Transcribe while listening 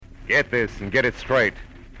Get this and get it straight.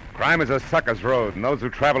 Crime is a sucker's road, and those who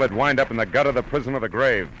travel it wind up in the gut of the prison of the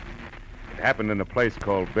grave. It happened in a place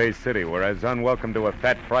called Bay City, where I was unwelcome to a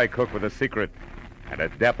fat fry cook with a secret and a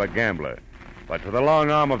dapper gambler. But to the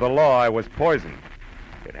long arm of the law, I was poisoned.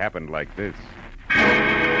 It happened like this.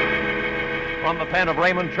 From the pen of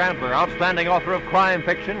Raymond Chandler, outstanding author of crime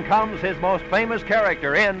fiction, comes his most famous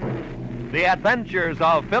character in The Adventures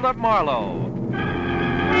of Philip Marlowe.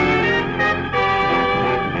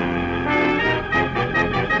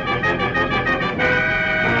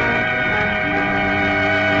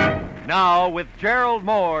 Now, with Gerald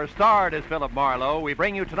Moore starred as Philip Marlowe, we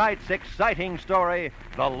bring you tonight's exciting story,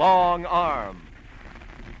 The Long Arm.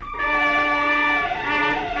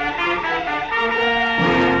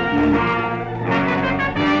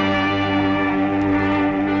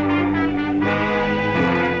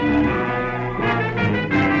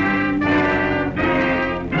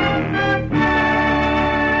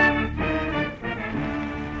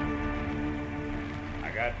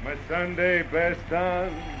 I got my Sunday best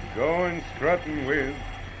on, going strutting with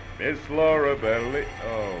Miss Laura Belly.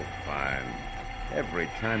 Oh, fine. Every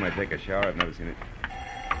time I take a shower, I've never seen it.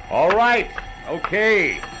 All right.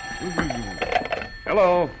 Okay.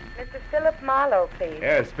 Hello. Mr. Philip Marlowe, please.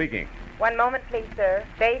 Yeah, speaking. One moment, please, sir.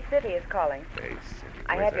 Bay City is calling. Bay City.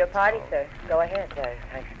 I Where's have your that party, town? sir. Go ahead.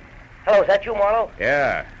 Thanks. Hello, is that you, Marlowe?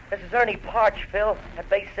 Yeah. This is Ernie Parch, Phil, at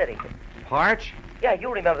Bay City. Parch? Yeah,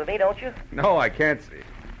 you remember me, don't you? No, I can't see.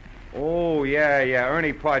 Oh, yeah,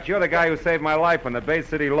 Ernie Parch. You're the guy who saved my life when the Bay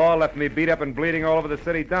City law left me beat up and bleeding all over the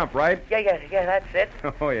city dump, right? Yeah, that's it.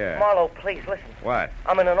 Oh, yeah. Marlowe, please, listen. What?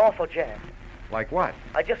 I'm in an awful jam. Like what?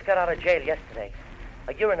 I just got out of jail yesterday.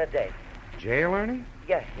 A year and a day. Jail, Ernie?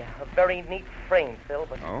 Yeah. A very neat frame, Phil,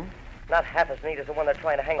 but Oh? not half as neat as the one they're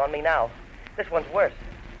trying to hang on me now. This one's worse.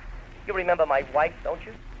 You remember my wife, don't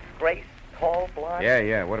you? Grace, tall, blonde.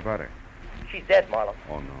 Yeah. What about her? She's dead, Marlowe.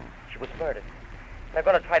 Oh, no. She was murdered. They're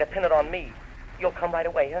going to try to pin it on me. You'll come right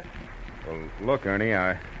away, huh? Well, look, Ernie,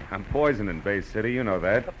 I'm poisoned in Bay City. You know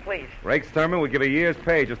that. Please. Rake Thurman would give a year's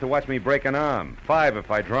pay just to watch me break an arm. 5 if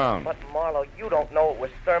I drown. But, Marlowe, you don't know it was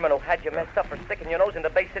Thurman who had you messed up for sticking your nose into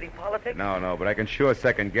Bay City politics? No, but I can sure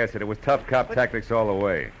second guess it. It was tough cop tactics all the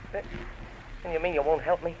way. And you mean you won't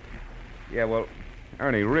help me? Yeah, well,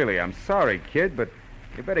 Ernie, really, I'm sorry, kid, but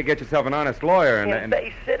you better get yourself an honest lawyer In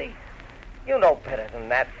Bay City? You know better than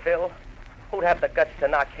that, Phil. Who'd have the guts to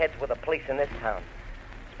knock heads with the police in this town?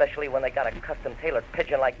 Especially when they got a custom-tailored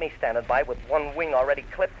pigeon like me standing by with one wing already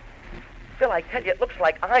clipped. Phil, I tell you, it looks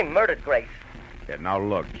like I murdered Grace. Yeah, now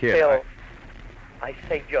look, kid. Phil, I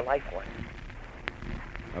saved your life once.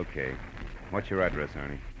 Okay. What's your address,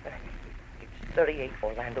 Ernie? It's 38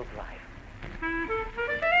 Orlando Drive.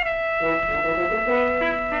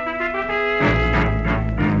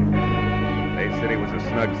 Bay City was a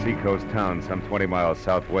snug seacoast town some 20 miles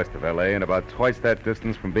southwest of L.A. and about twice that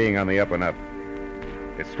distance from being on the up and up.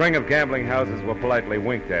 Its string of gambling houses were politely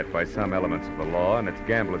winked at by some elements of the law, and its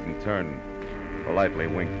gamblers, in turn, politely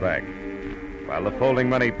winked back, while the folding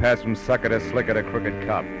money passed from sucker to slicker to crooked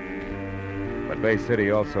cop. But Bay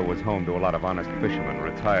City also was home to a lot of honest fishermen,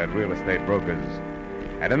 retired real estate brokers,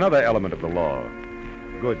 and another element of the law,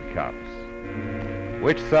 good cops.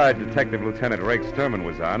 Which side Detective Lieutenant Rake Sturman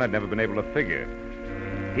was on, I'd never been able to figure.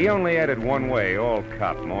 He only added one way, all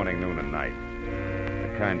cop, morning, noon, and night.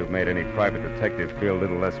 The kind who made any private detective feel a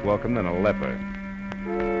little less welcome than a leper.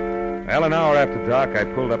 Well, an hour after dark, I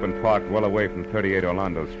pulled up and parked well away from 38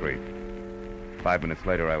 Orlando Street. 5 minutes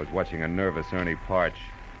later, I was watching a nervous Ernie Parch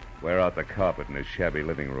wear out the carpet in his shabby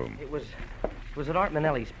living room. It was at Art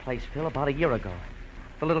Manelli's place, Phil, about a year ago.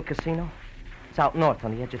 The little casino. It's out north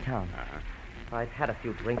on the edge of town. Uh-huh. I'd had a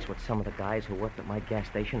few drinks with some of the guys who worked at my gas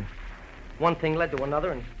station. One thing led to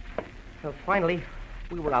another, and finally,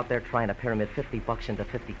 we were out there trying to pyramid $50 into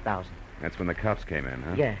 $50,000. That's when the cops came in,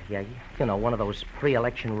 huh? Yeah. You know, one of those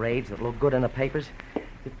pre-election raids that look good in the papers.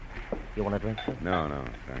 You want a drink, Phil? No,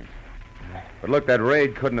 thanks. But look, that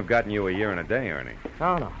raid couldn't have gotten you a year and a day, Ernie.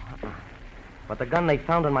 Oh, no. But the gun they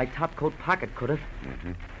found in my top coat pocket could have.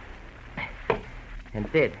 Mm-hmm. And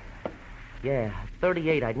did. Yeah,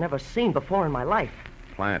 38 I'd never seen before in my life.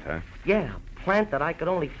 Plant, huh? Yeah, a plant that I could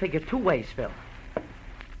only figure two ways, Phil.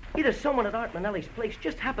 Either someone at Art Manelli's place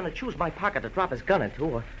just happened to choose my pocket to drop his gun into,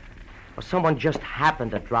 or someone just happened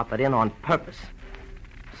to drop it in on purpose.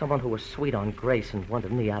 Someone who was sweet on Grace and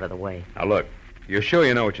wanted me out of the way. Now, look, you're sure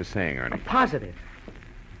you know what you're saying, Ernie? I'm positive.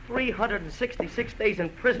 366 days in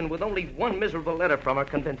prison with only one miserable letter from her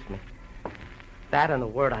convinced me. That and the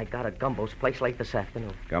word I got at Gumbo's place late this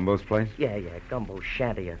afternoon. Gumbo's place? Yeah, Gumbo's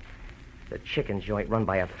shanty. The chicken joint run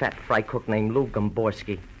by a fat fry cook named Lou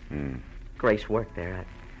Gomborski. Hmm. Grace worked there.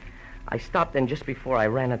 I stopped in just before I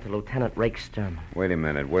ran into Lieutenant Rake Sturman. Wait a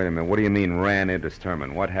minute. What do you mean ran into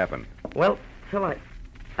Sturman? What happened? Well, Phil,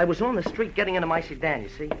 I was on the street getting into my sedan, you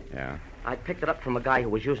see? Yeah? I picked it up from a guy who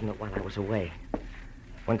was using it while I was away.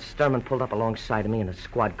 When Sturman pulled up alongside of me in a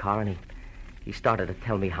squad car, and he started to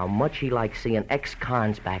tell me how much he liked seeing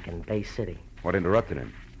ex-cons back in Bay City. What interrupted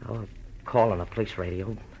him? Oh, a call on the police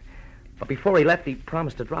radio. But before he left, he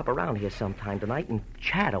promised to drop around here sometime tonight and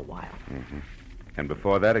chat a while. Mm-hmm. And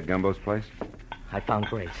before that, at Gumbo's place? I found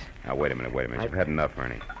Grace. Now, wait a minute. You've had enough,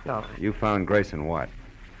 Ernie. No. You found Grace in what?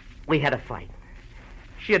 We had a fight.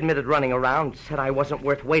 She admitted running around, said I wasn't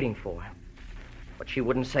worth waiting for. But she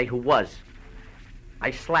wouldn't say who was.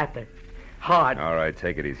 I slapped her. Hard. All right,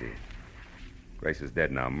 take it easy. Grace is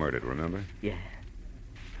dead now, murdered, remember? Yeah.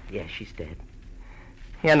 Yeah, she's dead.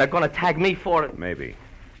 Yeah, and they're going to tag me for it. Maybe.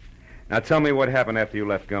 Now, tell me what happened after you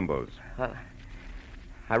left Gumbo's.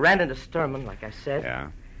 I ran into Sturman, like I said. Yeah?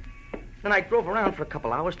 Then I drove around for a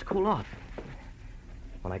couple hours to cool off.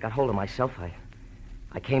 When I got hold of myself,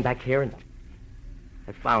 I came back here and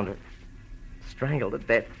I found her strangled to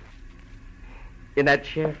death. In that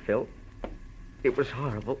chair, Phil. It was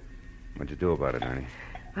horrible. What'd you do about it, Ernie?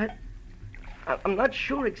 I'm not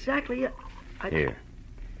sure exactly. Here.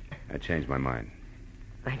 I changed my mind.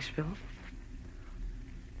 Thanks, Phil.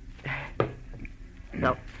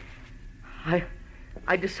 Now,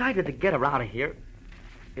 I decided to get her out of here.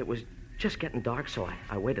 It was just getting dark, so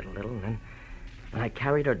I waited a little, and then I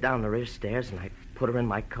carried her down the rear stairs, and I put her in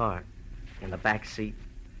my car, in the back seat.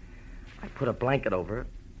 I put a blanket over her.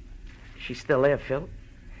 She's still there, Phil.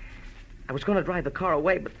 I was going to drive the car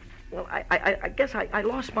away, but, well, I guess I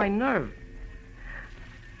lost my nerve.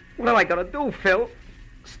 What am I going to do, Phil?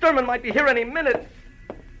 Sturman might be here any minute.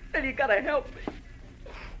 And you got to help me.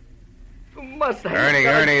 You must have...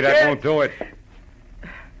 Ernie, that won't do it.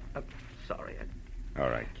 I'm sorry. All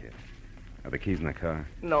right, kid. Are the keys in the car?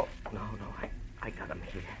 No. I got them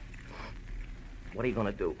here. What are you going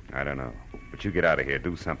to do? I don't know. But you get out of here.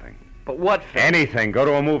 Do something. But what, Phil? Anything. Go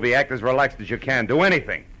to a movie. Act as relaxed as you can. Do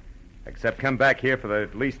anything. Except come back here for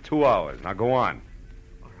at least 2 hours. Now go on.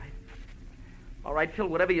 All right, Phil,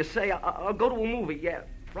 whatever you say, I'll go to a movie, yeah.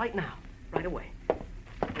 Right now. Right away.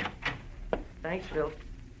 Thanks, Phil.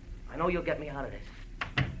 I know you'll get me out of this.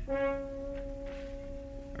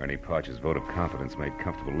 Ernie Parch's vote of confidence made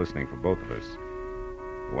comfortable listening for both of us.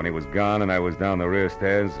 But when he was gone and I was down the rear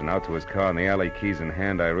stairs and out to his car in the alley, keys in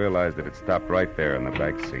hand, I realized that it stopped right there in the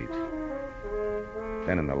back seat.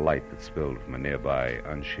 Then in the light that spilled from a nearby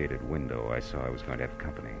unshaded window, I saw I was going to have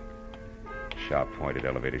company. Sharp-pointed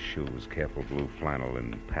elevator shoes, careful blue flannel,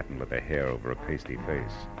 and patent leather hair over a pasty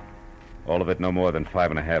face. All of it no more than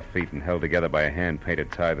 5.5 feet and held together by a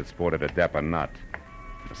hand-painted tie that sported a dapper knot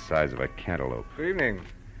the size of a cantaloupe. Good evening.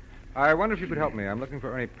 I wonder if you could help me. I'm looking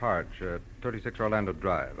for Ernie Parch, 36 Orlando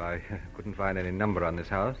Drive. I couldn't find any number on this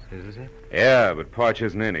house. Is this it? Yeah, but Parch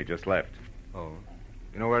isn't in. He just left. Oh.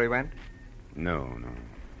 You know where he went? No.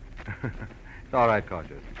 It's all right,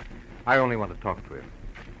 Cautious. I only want to talk to him.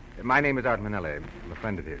 My name is Art Manelli. I'm a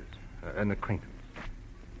friend of his. An acquaintance.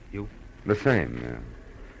 You? The same, yeah.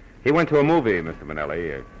 He went to a movie, Mr.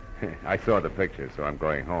 Manelli. I saw the picture, so I'm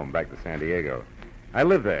going home, back to San Diego. I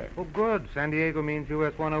live there. Oh, good. San Diego means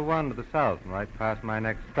US 101 to the south, and right past my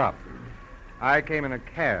next stop. I came in a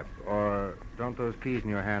cab, or don't those keys in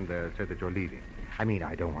your hand there say that you're leaving? I mean,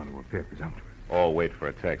 I don't want to appear presumptuous. Or wait for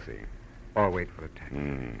a taxi. Or wait for a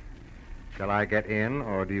taxi. Shall I get in,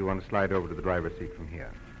 or do you want to slide over to the driver's seat from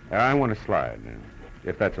here? I want to slide,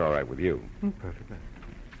 if that's all right with you. Perfectly.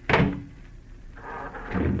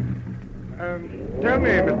 Tell me,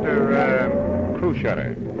 Mr.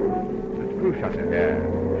 Crew-shutter. Mr. Crew-shutter.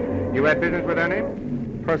 Yeah. You had business with Ernie?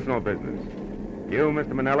 Personal business. You,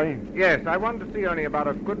 Mr. Manelli? Yes, I wanted to see Ernie about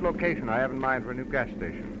a good location I have in mind for a new gas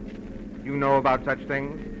station. You know about such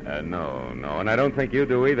things? No, and I don't think you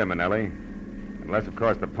do either, Manelli. Unless, of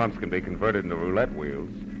course, the pumps can be converted into roulette wheels.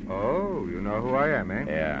 Oh, you know who I am, eh?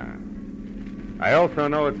 Yeah. I also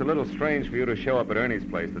know it's a little strange for you to show up at Ernie's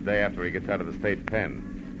place the day after he gets out of the state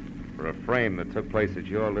pen for a frame that took place at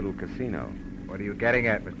your little casino. What are you getting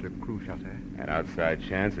at, Mr. Crew-shutter? An outside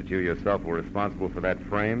chance that you yourself were responsible for that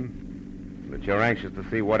frame? That you're anxious to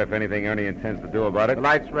see what, if anything, Ernie intends to do about it? The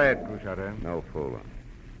light's red, Crew-shutter. No fooling.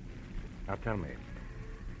 Now tell me,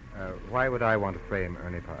 why would I want to frame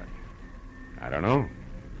Ernie Parch? I don't know.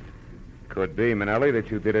 Could be, Manelli, that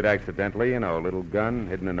you did it accidentally, a little gun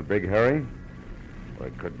hidden in a big hurry. Or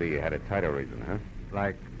it could be you had a tighter reason, huh?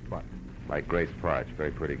 Like what? Like Grace Parch,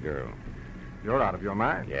 very pretty girl. You're out of your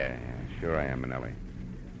mind. Yeah, sure I am, Manelli.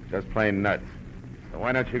 Just plain nuts. So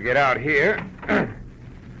why don't you get out here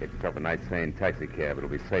Get yourself a nice, sane taxi cab. It'll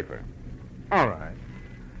be safer. All right.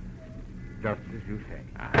 Just as you say.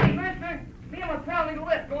 Hey, mister, me and my pal need a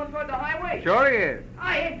lift going toward the highway. Sure he is.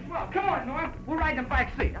 Aye, well, come on, Norm. We'll ride in the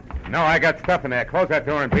back seat. No, I got stuff in there. Close that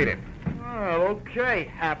door and beat it. Oh,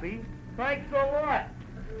 okay, Happy. Thanks a lot.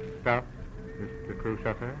 Stop, Mr. Crew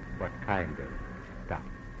Chauffeur? What kind of stop?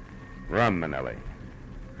 Rum, Manelli.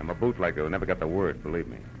 I'm a bootlegger who never got the word, believe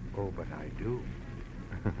me. Oh, but I do.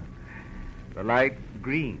 The light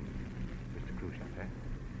green, Mr. Crew Chauffeur.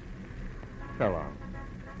 So long.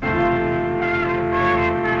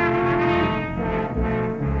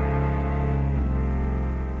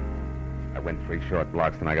 I went 3 short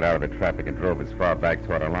blocks, then I got out of the traffic and drove as far back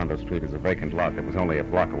toward Orlando Street as a vacant lot that was only a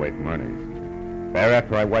block away from Ernie's.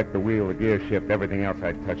 Thereafter, I wiped the wheel, the gear shift, everything else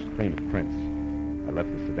I'd touched clean of prints. I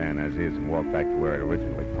left the sedan as is and walked back to where I'd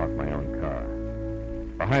originally parked my own car.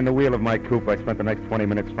 Behind the wheel of my coupe, I spent the next 20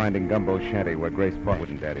 minutes finding Gumbo's shanty where Grace Park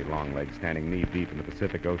and Daddy Longlegs, standing knee-deep in the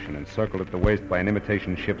Pacific Ocean, encircled at the waist by an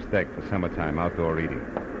imitation ship's deck for summertime outdoor eating.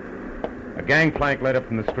 A gangplank led up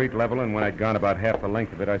from the street level, and when I'd gone about half the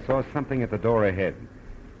length of it, I saw something at the door ahead,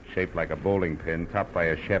 shaped like a bowling pin, topped by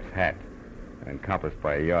a chef's hat, and encompassed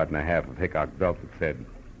by a yard and a half of Hickok belt that said,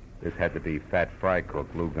 this had to be Fat Fry Cook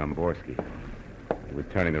Lou Gomborski. He was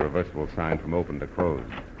turning the reversible sign from open to closed.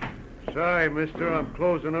 Sorry, mister, I'm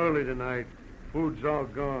closing early tonight. Food's all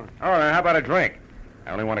gone. Oh, then how about a drink?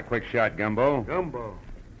 I only want a quick shot, Gumbo. Gumbo,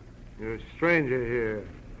 you're a stranger here.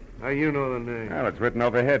 How you know the name? Well, it's written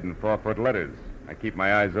overhead in 4-foot letters. I keep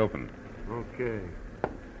my eyes open. Okay.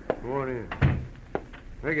 Go on in.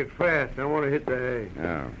 Make it fast. I want to hit the hay.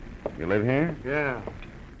 Oh. You live here? Yeah.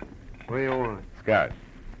 What do you want? Scotch.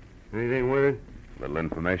 Anything with it? Little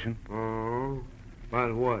information. Oh.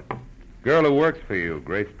 About what? Girl who works for you,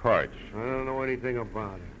 Grace Parch. I don't know anything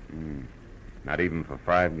about it. Not even for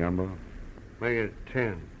 5, Gumbo? Make it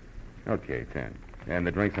 10. Okay, 10. And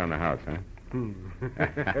the drink's on the house, huh?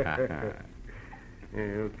 Yeah,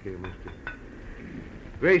 okay, mister.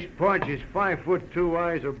 Grace Parch is 5'2",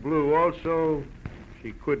 eyes are blue. Also,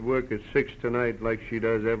 she could work at 6 tonight like she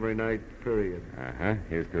does every night, period. Uh-huh.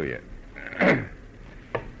 Here's to you.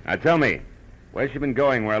 Now, tell me, where's she been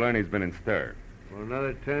going while Ernie's been in stir? For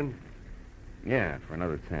another 10? Yeah, for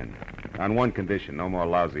another 10. On one condition, no more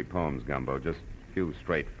lousy poems, Gumbo. Just a few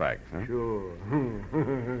straight facts, huh? Sure.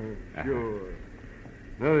 Sure.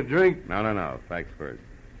 Another drink? No. Facts first.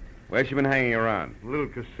 Where's she been hanging around? A little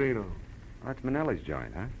casino. Oh, that's Manelli's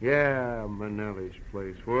joint, huh? Yeah, Manelli's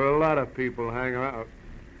place, where a lot of people hang out.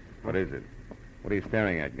 What is it? What are you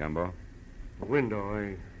staring at, Gumbo? The window,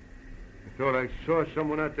 I thought I saw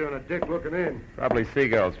someone out there on a deck looking in. Probably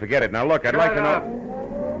seagulls. Forget it. Now, look, I'd like to know...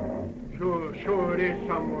 Sure, it is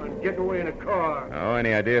someone getting away in a car. Oh,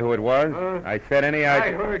 any idea who it was? Huh? I said any I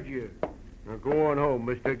idea... heard you. Now go on home,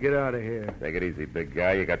 mister. Get out of here. Take it easy, big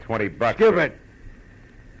guy. You got $20. Give it.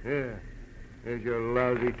 Yeah. Here's your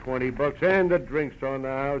lousy $20 and the drinks on the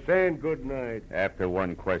house and good night. After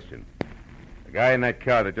one question. The guy in that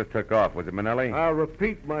car that just took off, was it Manelli? I'll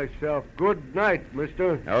repeat myself. Good night,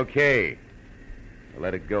 mister. Okay. We'll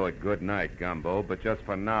let it go at good night, Gumbo, but just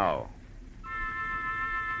for now.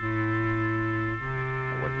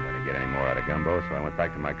 I wasn't going to get any more out of Gumbo, so I went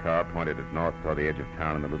back to my car, pointed it north toward the edge of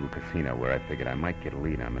town in the little casino where I figured I might get a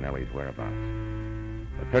lead on Manelli's whereabouts.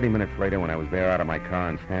 But 30 minutes later, when I was there out of my car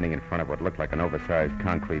and standing in front of what looked like an oversized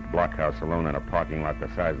concrete blockhouse alone in a parking lot the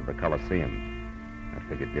size of the Coliseum, I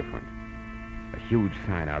figured different. A huge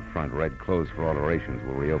sign out front read, "Closed for alterations,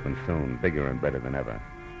 will reopen soon, bigger and better than ever."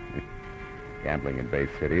 Gambling in Bay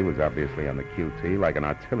City was obviously on the QT like an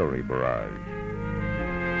artillery barrage.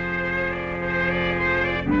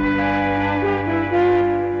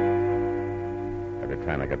 By the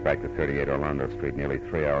time I got back to 38 Orlando Street, nearly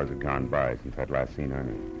 3 hours had gone by since I'd last seen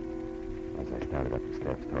Ernie. As I started up the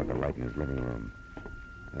steps toward the light in his living room,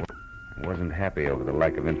 I wasn't happy over the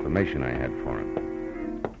lack of information I had for him.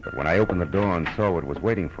 But when I opened the door and saw what was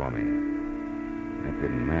waiting for me, that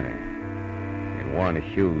didn't matter. In one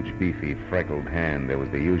huge, beefy, freckled hand, there was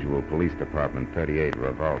the usual police department .38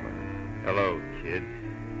 revolver. Hello, kid.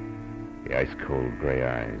 The ice-cold gray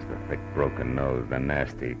eyes, the thick, broken nose, the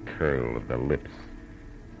nasty curl of the lips,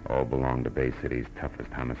 all belonged to Bay City's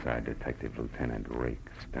toughest homicide detective, Lieutenant Rake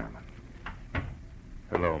Sterling.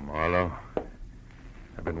 Hello, Marlowe.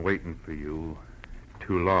 I've been waiting for you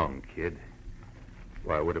too long, kid.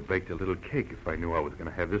 Why, I would have baked a little cake if I knew I was going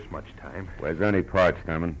to have this much time. Where's Ernie Parch,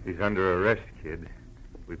 Sterling? He's under arrest, kid.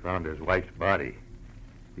 We found his wife's body.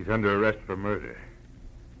 He's under arrest for murder.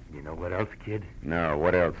 You know what else, kid? No,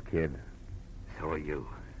 what else, kid? So are you.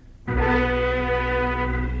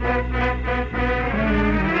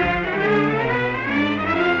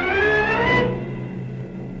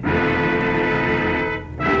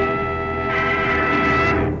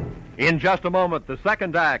 In just a moment, the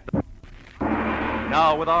second act.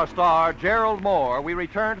 Now, with our star, Gerald Moore, we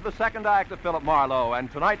return to the second act of Philip Marlowe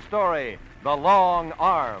and tonight's story, The Long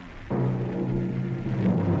Arm.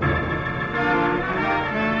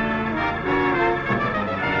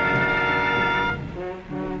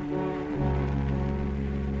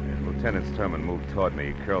 Lieutenant Sturman moved toward me.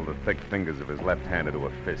 He curled the thick fingers of his left hand into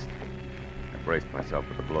a fist. I braced myself,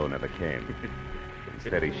 but the blow never came.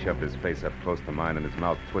 Instead, he shoved his face up close to mine, and his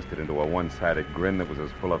mouth twisted into a one-sided grin that was as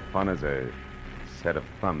full of fun as a set of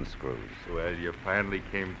thumb screws. Well, you finally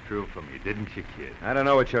came through for me, didn't you, kid? I don't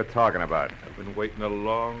know what you're talking about. I've been waiting a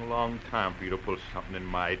long, long time for you to pull something in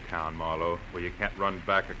my town, Marlowe, where you can't run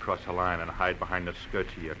back across the line and hide behind the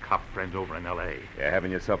skirts of your cop friends over in L.A. You're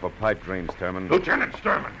having yourself a pipe dream, Sturman. Lieutenant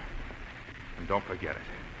Sturman! And don't forget it.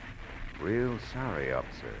 Real sorry,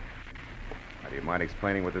 officer. Now, do you mind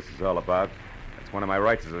explaining what this is all about? That's one of my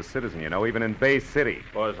rights as a citizen, you know, even in Bay City.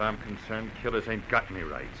 As far as I'm concerned, killers ain't got any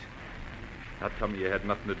rights. Now tell me you had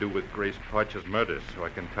nothing to do with Grace Parcher's murder, so I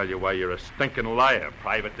can tell you why you're a stinking liar,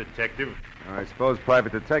 private detective. I suppose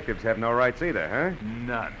private detectives have no rights either, huh?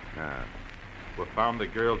 None. Ah. We found the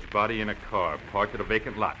girl's body in a car parked at a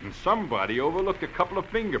vacant lot, and somebody overlooked a couple of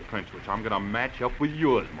fingerprints, which I'm going to match up with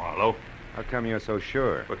yours, Marlowe. How come you're so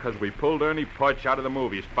sure? Because we pulled Ernie Parch out of the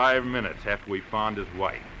movies 5 minutes after we found his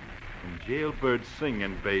wife. And jailbirds sing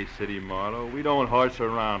in Bay City, Marlowe. We don't horse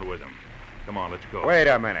around with them. Come on, let's go. Wait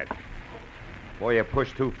a minute. Boy, you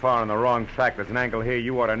pushed too far on the wrong track. There's an angle here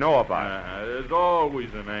you ought to know about. There's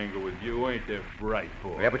always an angle with you, ain't there, bright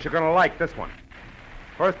boy? Yeah, but you're going to like this one.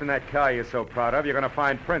 First in that car you're so proud of, you're going to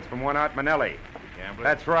find prints from one Art Manelli. Gambler?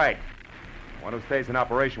 That's right. One who stays in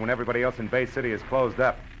operation when everybody else in Bay City is closed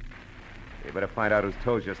up. You better find out whose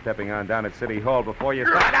toes you're stepping on down at City Hall before you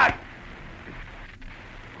start.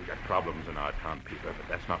 We got problems in our town, Peter, but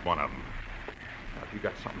that's not one of them. Now, if you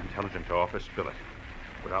got something intelligent to offer, spill it.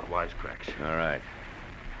 Without wisecracks. All right.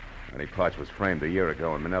 Ernie Parch was framed a year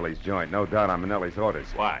ago in Manelli's joint. No doubt on Manelli's orders.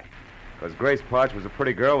 Why? Because Grace Parch was a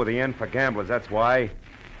pretty girl with the end for gamblers, that's why.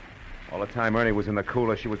 All the time Ernie was in the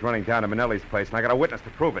cooler, she was running down to Manelli's place, and I got a witness to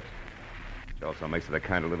prove it. She also makes her the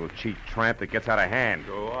kind of little cheat tramp that gets out of hand.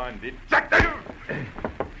 Go on, detective!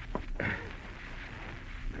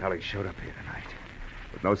 Manelli showed up here tonight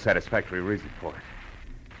with no satisfactory reason for it.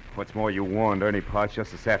 What's more, you warned Ernie Parch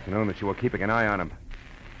just this afternoon that you were keeping an eye on him.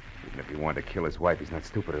 Even if he wanted to kill his wife, he's not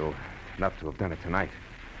stupid enough to have done it tonight.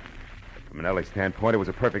 But from Manelli's standpoint, it was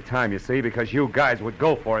a perfect time, you see, because you guys would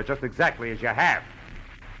go for it just exactly as you have.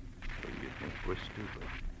 So you think we're stupid?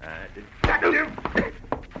 Detective!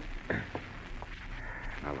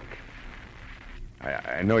 Now, look.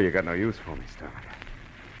 I know you got no use for me, Sturman.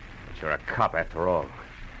 But you're a cop after all.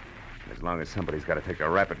 And as long as somebody's got to take a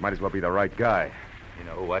rap, it might as well be the right guy. You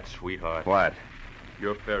know what, sweetheart? What?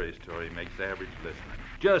 Your fairy story makes average listening.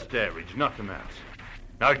 Just average, nothing else.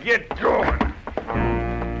 Now get going!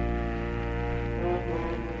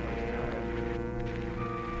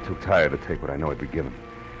 Too tired to take what I know I'd be given.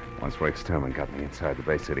 Once Rick Sturman got me inside the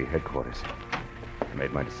Bay City headquarters, I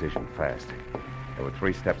made my decision fast. There were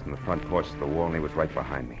 3 steps in the front porch to the wall, and he was right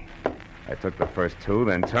behind me. I took the first 2,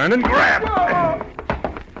 then turned and grabbed!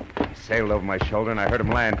 He sailed over my shoulder, and I heard him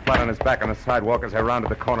land flat on his back on the sidewalk as I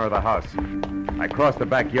rounded the corner of the house. I crossed the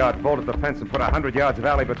backyard, vaulted the fence, and put 100 yards of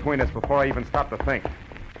alley between us before I even stopped to think.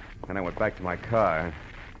 Then I went back to my car,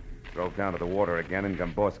 drove down to the water again in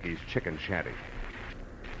Gomborski's chicken shanty.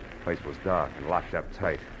 The place was dark and locked up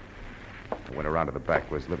tight. I went around to the back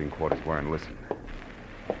where his living quarters were and listened.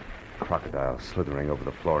 A crocodile slithering over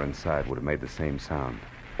the floor inside would have made the same sound.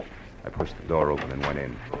 I pushed the door open and went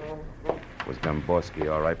in. It was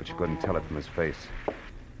Gomborski, all right, but you couldn't tell it from his face.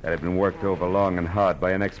 That had been worked over long and hard by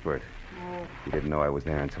an expert. He didn't know I was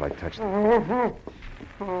there until I touched him.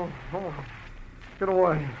 Get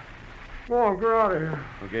away. Go on, get out of here.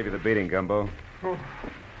 Who gave you the beating, Gumbo?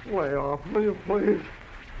 Lay off, will you, please?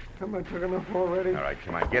 Haven't I took enough already? All right,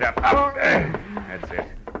 come on, get up. Up. That's it.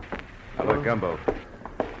 Now, look, Gumbo.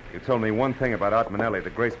 You told me one thing about Art Manelli,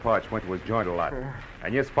 that Grace Parch went to his joint a lot.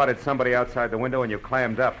 And you spotted somebody outside the window and you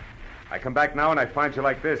clammed up. I come back now and I find you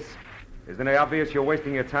like this. Isn't it obvious you're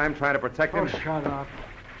wasting your time trying to protect him? Oh, shut up.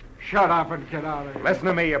 Shut up and get out of here. Listen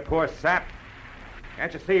to me, you poor sap.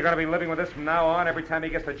 Can't you see you're going to be living with this from now on? Every time he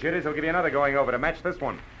gets the jitters, he'll give you another going over to match this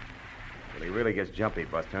one. Well, he really gets jumpy,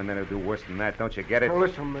 Buster, and then he'll do worse than that. Don't you get it? Now,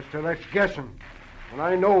 listen, mister, that's guessing. And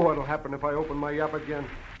I know what'll happen if I open my yap again.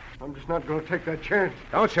 I'm just not going to take that chance.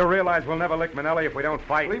 Don't you realize we'll never lick Manelli if we don't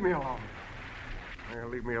fight? Leave me alone. Yeah,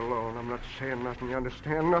 leave me alone. I'm not saying nothing. You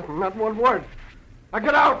understand? Nothing. Not one word. Now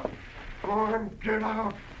get out. Go on, get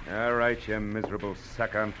out. All right, you miserable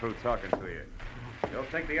sucker. I'm through talking to you. You'll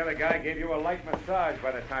think the other guy gave you a light massage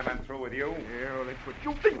by the time I'm through with you. Yeah, that's what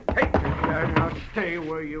you think. Hey, now stay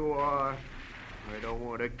where you are. I don't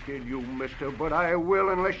want to kill you, mister, but I will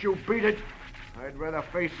unless you beat it. I'd rather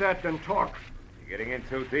face that than talk. You're getting in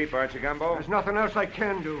too deep, aren't you, Gumbo? There's nothing else I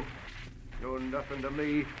can do. You're nothing to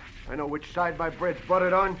me. I know which side my bread's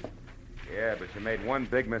buttered on. Yeah, but you made one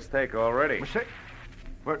big mistake already. Mistake?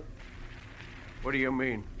 What do you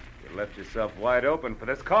mean? You left yourself wide open for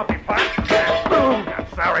this coffee pot. I'm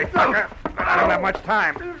sorry, sucker, but I don't have much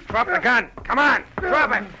time. Drop the gun. Come on,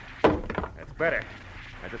 drop it. That's better.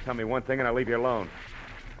 Now just tell me one thing and I'll leave you alone.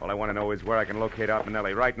 All I want to know is where I can locate Art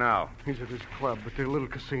Manelli right now. He's at his club, at the little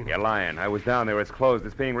casino. You're lying. I was down there. It's closed.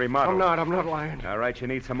 It's being remodeled. I'm not lying. All right, you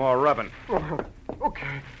need some more rubbing.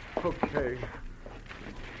 Okay.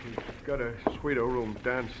 He's got a suite room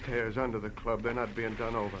downstairs under the club. They're not being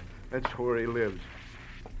done over. That's where he lives.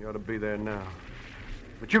 He ought to be there now.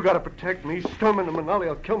 But you got to protect me. Sturman and Manelli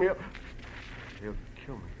will kill me. He'll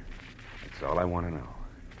kill me. That's all I want to know.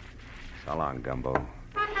 So long, Gumbo.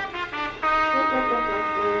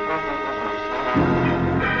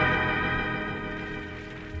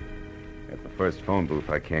 At the first phone booth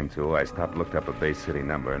I came to, I stopped, looked up a Bay City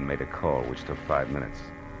number, and made a call, which took 5 minutes.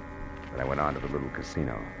 Then I went on to the little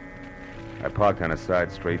casino. I parked on a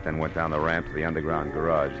side street, then went down the ramp to the underground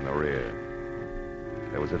garage in the rear.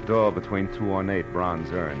 There was a door between two ornate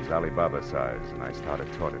bronze urns, Alibaba size, and I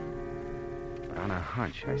started toward it. But on a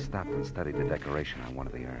hunch, I stopped and studied the decoration on one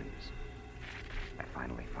of the urns. I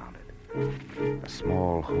finally found it. A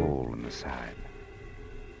small hole in the side.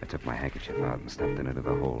 I took my handkerchief out and stuffed it into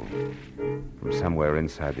the hole. From somewhere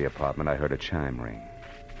inside the apartment, I heard a chime ring.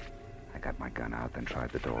 I got my gun out, then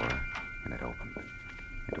tried the door, and it opened.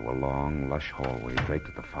 Into a long, lush hallway draped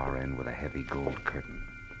at the far end with a heavy gold curtain.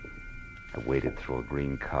 I waded through a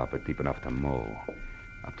green carpet deep enough to mow,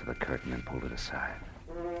 up to the curtain and pulled it aside.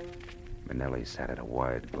 Manelli sat at a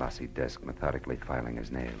wide, glossy desk, methodically filing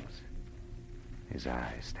his nails. His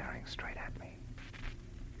eyes staring straight at me.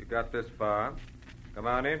 You got this far. Come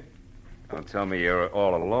on in. Don't tell me you're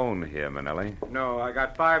all alone here, Manelli. No, I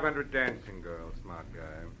got 500 dancing girls, smart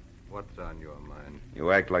guy. What's on your mind?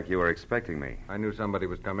 You act like you were expecting me. I knew somebody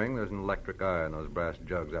was coming. There's an electric eye on those brass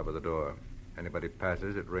jugs over the door. Anybody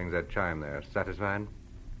passes, it rings that chime there. Satisfied?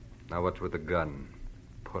 Now what's with the gun?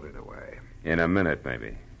 Put it away. In a minute,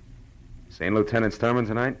 maybe. Seen Lieutenant Sturman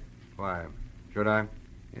tonight? Why? Should I?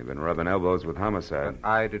 You've been rubbing elbows with homicide. But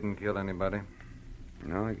I didn't kill anybody.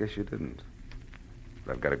 No, I guess you didn't.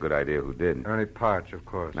 But I've got a good idea who did. Ernie Parch, of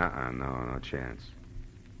course. No chance.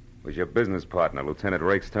 It was your business partner, Lieutenant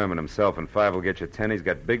Rake Sturman himself, and 5 will get you 10. He's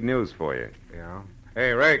got big news for you. Yeah?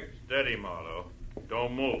 Hey, Rake. Steady, Marlowe.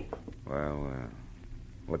 Don't move. Well,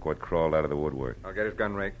 look what crawled out of the woodwork. I'll get his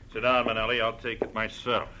gun, Rake. Sit down, Manelli. I'll take it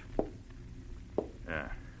myself. Yeah,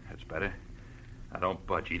 that's better. Now, don't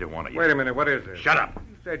budge, either one of you. Wait a minute. What is this? Shut up.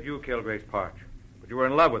 You said you killed Grace Parch, but you were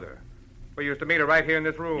in love with her. We used to meet her right here in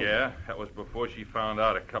this room. Yeah, that was before she found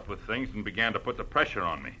out a couple of things and began to put the pressure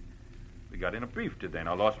on me. We got in a beef today, and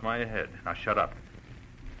I lost my head. Now, shut up.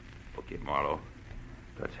 Okay, Marlowe.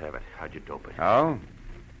 Let's have it. How'd you dope it? Oh?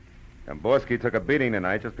 Gamborski took a beating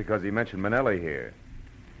tonight just because he mentioned Manelli here.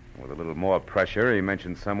 With a little more pressure, he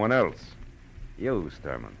mentioned someone else. You,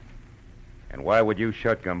 Sturman. And why would you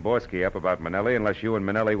shut Gamborski up about Manelli unless you and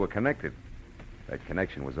Manelli were connected? That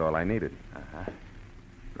connection was all I needed. Uh-huh.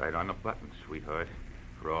 Right on the button, sweetheart.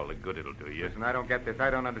 For all the good it'll do you. Listen, I don't get this. I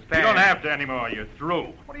don't understand. You don't have to anymore. You're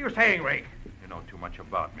through. What are you saying, Rake? You know too much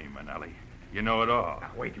about me, Manelli. You know it all.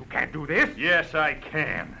 Now, wait, you can't do this. Yes, I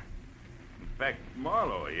can. In fact,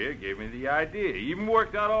 Marlowe here gave me the idea. He even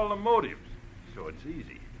worked out all the motives. So it's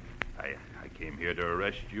easy. I came here to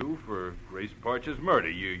arrest you for Grace Parch's murder.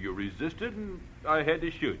 You resisted, and I had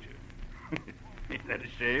to shoot you. Ain't that a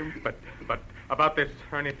shame? But about this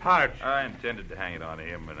Ernie Parch. I intended to hang it on to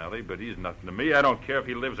him, Manelli, but he's nothing to me. I don't care if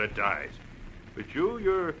he lives or dies. But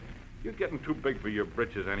you're getting too big for your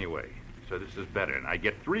britches anyway. So this is better, and I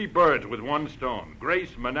get 3 birds with 1 stone.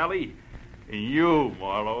 Grace, Manelli, and you,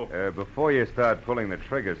 Marlowe. Before you start pulling the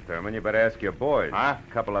trigger, Sturman, you better ask your boys. Huh?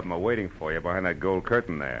 A couple of them are waiting for you behind that gold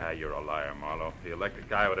curtain there. You're a liar, Marlowe. The electric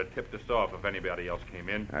guy would have tipped us off if anybody else came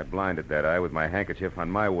in. I blinded that eye with my handkerchief on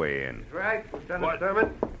my way in. That's right, Lieutenant What?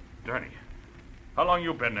 Sturman. Dirty. How long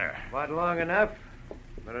you been there? Not long enough.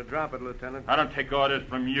 Better drop it, Lieutenant. I don't take orders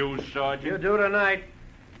from you, Sergeant. You do tonight.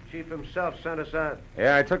 Chief himself sent us out.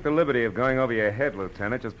 Yeah, I took the liberty of going over your head,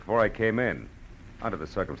 Lieutenant, just before I came in. Under the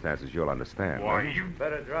circumstances, you'll understand. Why, right? you...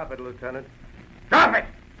 Better drop it, Lieutenant. Drop it!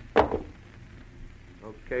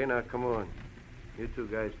 Okay, now come on. You two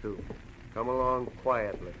guys, too. Come along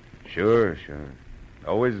quietly. Sure.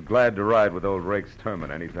 Always glad to ride with old Rake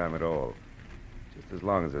Sturman any time at all. Just as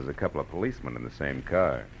long as there's a couple of policemen in the same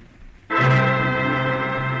car.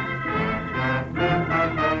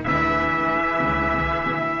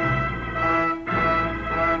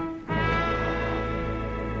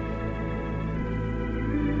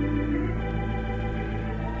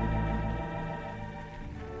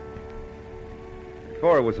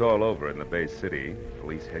 Before it was all over in the Bay City,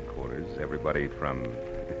 police headquarters, everybody from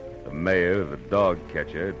the mayor to the dog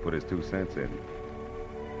catcher had put his 2 cents in.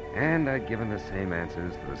 And I'd given the same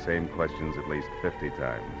answers to the same questions at least 50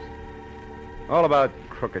 times. All about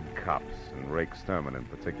crooked cops, and Rake Sturman in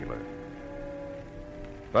particular.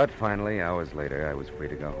 But finally, hours later, I was free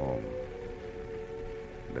to go home.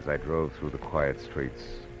 And as I drove through the quiet streets,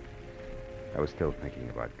 I was still thinking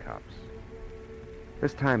about cops.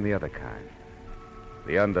 This time, the other kind.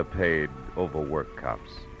 The underpaid, overworked cops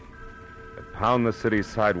that pound the city's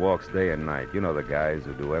sidewalks day and night. You know the guys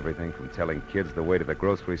who do everything from telling kids the way to the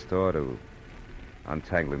grocery store to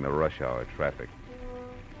untangling the rush hour traffic.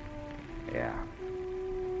 Yeah.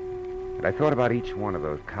 And I thought about each one of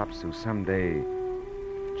those cops who someday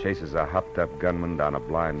chases a hopped-up gunman down a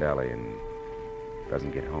blind alley and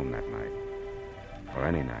doesn't get home that night. Or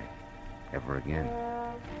any night. Ever again.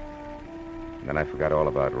 And then I forgot all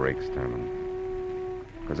about Rake Sturman.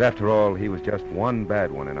 Because after all, he was just one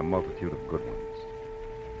bad one in a multitude of good ones.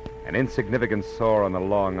 An insignificant sore on the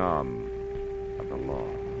long arm of the law.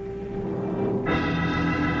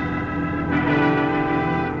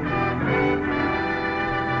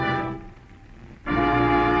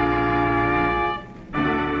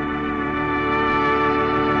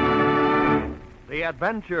 The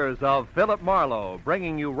Adventures of Philip Marlowe,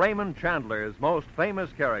 bringing you Raymond Chandler's most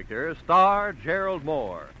famous character, star Gerald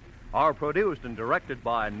Moore, are produced and directed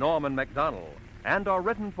by Norman MacDonald and are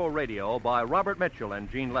written for radio by Robert Mitchell and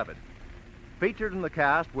Gene Levitt. Featured in the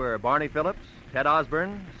cast were Barney Phillips, Ted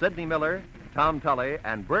Osborne, Sidney Miller, Tom Tully,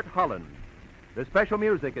 and Bert Holland. The special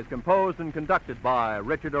music is composed and conducted by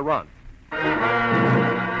Richard Arant.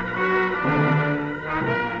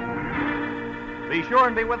 Be sure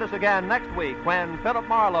and be with us again next week when Philip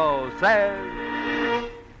Marlowe says...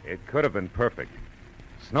 It could have been perfect.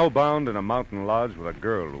 Snowbound in a mountain lodge with a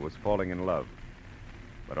girl who was falling in love.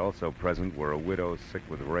 But also present were a widow sick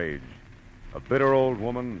with rage, a bitter old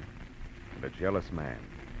woman, and a jealous man.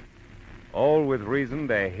 All with reason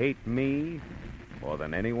to hate me more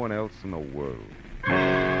than anyone else in the world.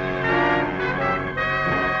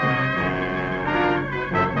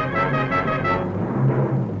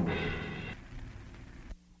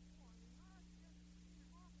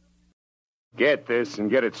 Get this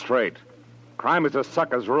and get it straight. Crime is a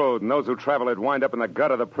sucker's road, and those who travel it wind up in the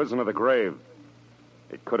gut of the prison of the grave.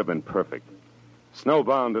 It could have been perfect.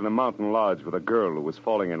 Snowbound in a mountain lodge with a girl who was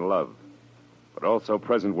falling in love. But also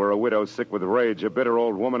present were a widow sick with rage, a bitter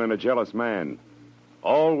old woman, and a jealous man.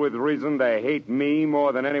 All with reason to hate me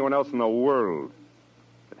more than anyone else in the world.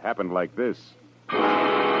 It happened like this.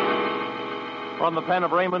 From the pen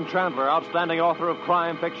of Raymond Chandler, outstanding author of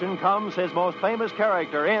crime fiction, comes his most famous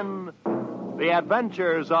character in The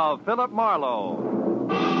Adventures of Philip Marlowe.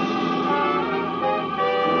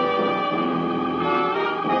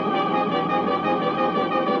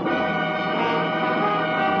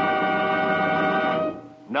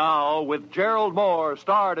 Now, with Gerald Moore,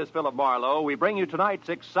 starred as Philip Marlowe, we bring you tonight's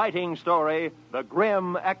exciting story, The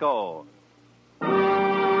Grim Echo.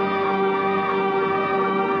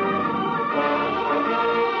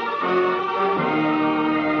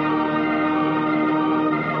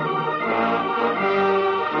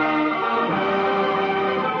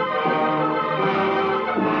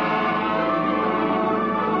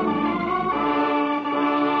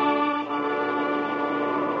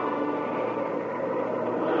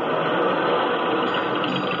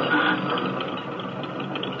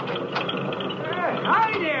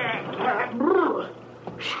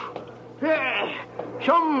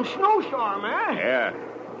 Some snowstorm, eh? Yeah,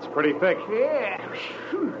 it's pretty thick. Yeah.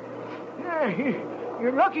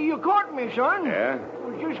 You're lucky you caught me, son. Yeah? I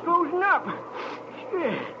was just closing up.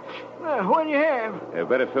 Yeah. What do you have?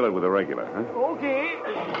 Better fill it with a regular, huh? Okay.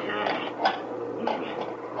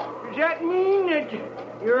 Does that mean that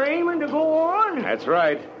you're aiming to go on? That's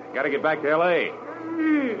right. Got to get back to L.A.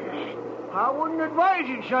 I wouldn't advise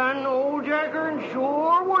it, son. Old Jacker and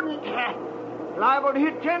sure wouldn't. Liable to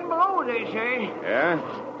hit 10 below, they say. Yeah?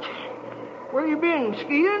 Where you been,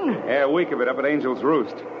 skiing? Yeah, a week of it up at Angel's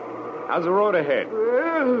Roost. How's the road ahead?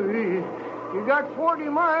 Well, you got 40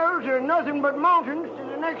 miles or nothing but mountains to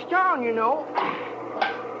the next town, you know.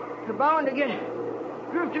 You're bound to get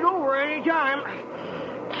drifted over any time.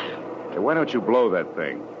 Hey, why don't you blow that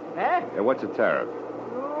thing? Huh? What's the tariff?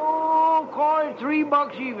 call it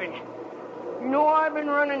 $3 even. You know, I've been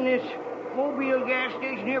running this Mobile gas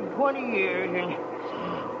station here for 20 years, and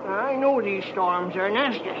I know these storms are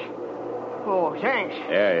nasty. Oh, thanks.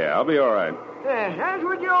 Yeah, I'll be all right. That's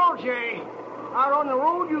what you all say. Out on the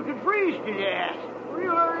road, you could freeze to death.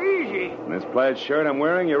 Real easy. And this plaid shirt I'm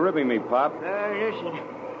wearing, you're ripping me, Pop. Listen,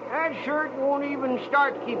 that shirt won't even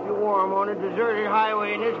start to keep you warm on a deserted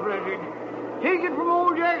highway in this blizzard. Take it from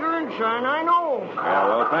old Jack Ernst, son, I know. Yeah,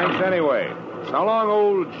 well, thanks anyway. So long,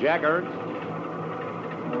 old Jack Ernst.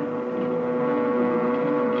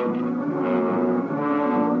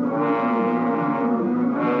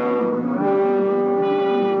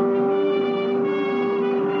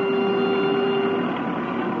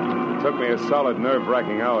 It took me a solid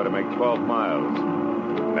nerve-wracking hour to make 12 miles.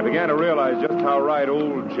 And I began to realize just how right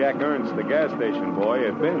old Jack Ernst, the gas station boy,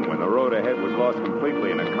 had been when the road ahead was lost completely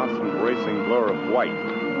in a constant racing blur of white.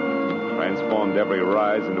 Transformed every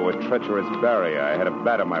rise into a treacherous barrier I had to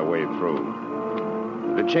batter my way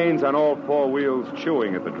through. With the chains on all four wheels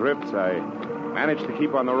chewing at the drifts, I managed to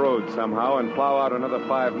keep on the road somehow and plow out another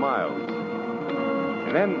 5 miles.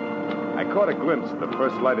 And then I caught a glimpse of the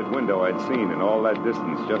first lighted window I'd seen in all that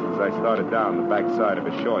distance just as I started down the backside of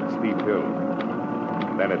a short, steep hill.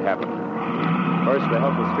 And then it happened. First, the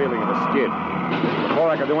helpless feeling of a skid. Before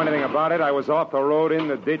I could do anything about it, I was off the road, in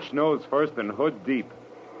the ditch, nose first and hood deep,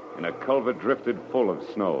 in a culvert drifted full of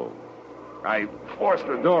snow. I forced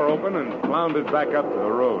the door open and floundered back up to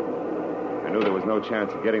the road. I knew there was no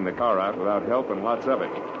chance of getting the car out without help, and lots of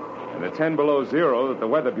it. And the 10 below zero that the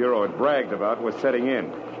Weather Bureau had bragged about was setting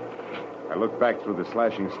in. I looked back through the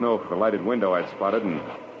slashing snow for the lighted window I'd spotted and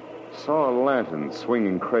saw a lantern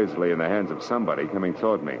swinging crazily in the hands of somebody coming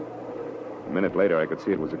toward me. A minute later, I could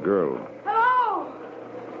see it was a girl. Hello?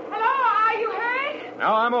 Hello, are you hurt?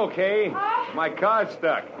 No, I'm okay. My car's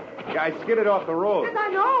stuck. I skidded off the road. Yes, I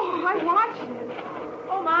know. I watched it.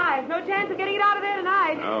 Oh, my. No chance of getting it out of there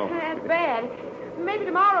tonight. No. That's bad. Maybe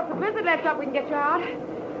tomorrow, if the blizzard lets up, we can get you out.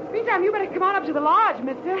 Meantime, you better come on up to the lodge,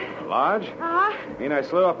 mister. Lodge? Uh-huh. You mean I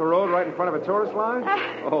slid off the road right in front of a tourist lodge?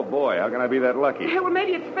 Oh, boy, how can I be that lucky? Well,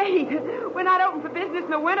 maybe it's fate. We're not open for business in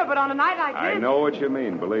the winter, but on a night like this... I know what you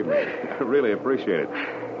mean, believe me. I really appreciate it.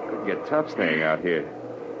 Could get tough staying out here.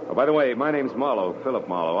 Oh, by the way, my name's Marlowe, Philip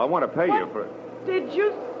Marlowe. I want to pay you for... Did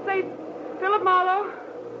you say Philip Marlowe?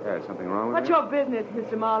 Yeah, something wrong with What's you? your business,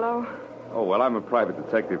 Mr. Marlowe? Oh, well, I'm a private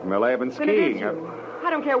detective from L.A. I've been Then it is skiing. you. I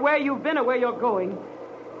don't care where you've been or where you're going.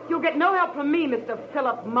 You'll get no help from me, Mr.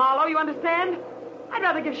 Philip Marlowe, you understand? I'd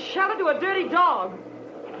rather give shelter to a dirty dog.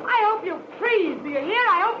 I hope you freeze, do you hear?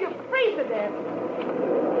 I hope you freeze to death.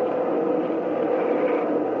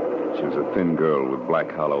 She was a thin girl with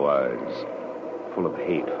black, hollow eyes, full of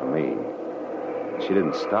hate for me. She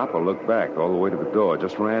didn't stop or look back all the way to the door,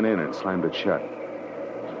 just ran in and slammed it shut.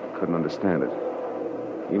 Couldn't understand it.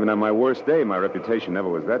 Even on my worst day, my reputation never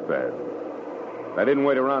was that bad. I didn't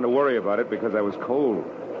wait around to worry about it because I was cold.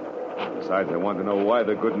 Besides, I wanted to know why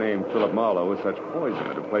the good name Philip Marlowe was such poison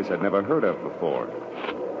at a place I'd never heard of before.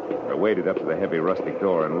 I waded up to the heavy rustic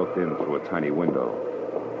door and looked in through a tiny window.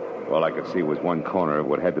 All I could see was one corner of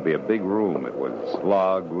what had to be a big room. It was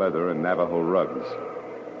log, leather, and Navajo rugs,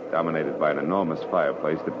 dominated by an enormous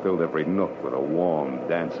fireplace that filled every nook with a warm,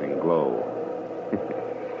 dancing glow.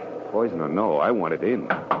 Poison or no, I wanted in.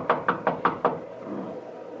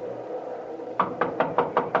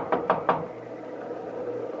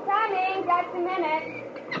 Coming, just a minute.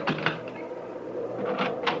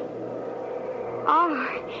 Oh,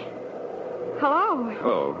 hello.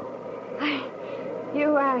 Hello.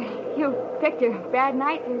 You picked a bad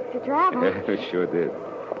night to travel. Sure did.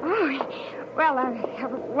 Oh, well,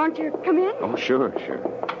 won't you come in? Oh, sure.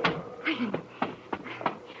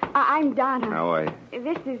 I'm Donna. How are you?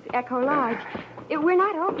 This is Echo Lodge. We're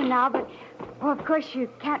not open now, but, well, of course, you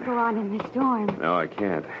can't go on in the storm. No, I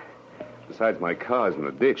can't. Besides, my car's in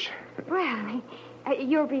the ditch. Well,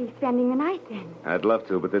 you'll be spending the night then. I'd love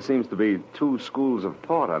to, but there seems to be two schools of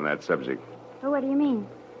thought on that subject. Well, what do you mean?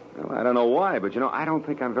 Well, I don't know why, but, I don't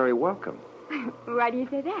think I'm very welcome. Why do you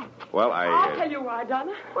say that? Well, I'll tell you why,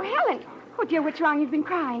 Donna. Well, Helen. Oh, dear, what's wrong? You've been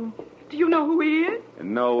crying. Do you know who he is?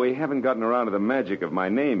 No, we haven't gotten around to the magic of my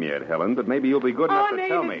name yet, Helen, but maybe you'll be good enough to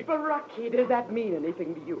tell me. Our name is Baraki. Does that mean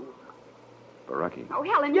anything to you? Baraki? Oh,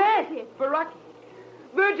 Helen, Yes, what is it? Baraki.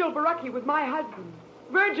 Virgil Baraki was my husband.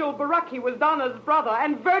 Virgil Baraki was Donna's brother,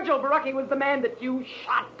 and Virgil Baraki was the man that you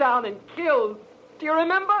shot down and killed. Do you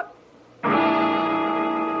remember?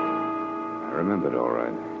 I remembered all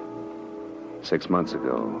right. 6 months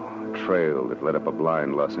ago, a trail that led up a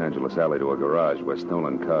blind Los Angeles alley to a garage where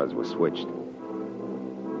stolen cars were switched.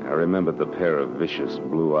 I I remembered the pair of vicious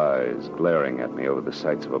blue eyes glaring at me over the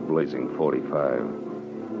sights of a blazing 45.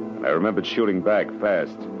 And I remembered shooting back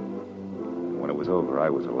fast. When it was over, I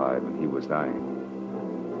was alive and he was dying.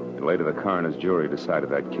 And later, the coroner's jury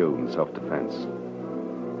decided I'd killed in self-defense.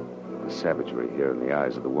 The savagery here in the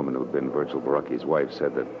eyes of the woman who'd been Virgil Baracchi's wife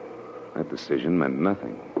said that decision meant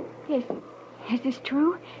nothing. Yes. Is this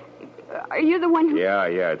true? Are you the one who... Yeah,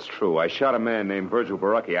 it's true. I shot a man named Virgil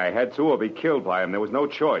Baracchi. I had to or be killed by him. There was no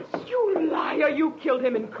choice. You liar. You killed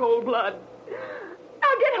him in cold blood. Now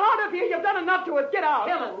get out of here. You've done enough to us. Get out.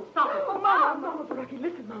 Helen, stop it. Oh, Mama, Baracchi,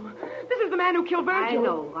 listen, Mama. This is the man who killed Virgil. I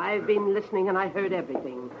know. I've been listening and I heard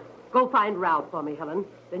everything. Go find Ralph for me, Helen.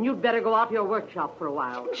 Then you'd better go out to your workshop for a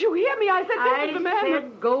while. Did you hear me? I said this is the man. I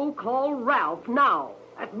said go call Ralph now,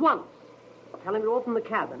 at once. Tell him to open the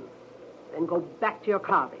cabin. Then go back to your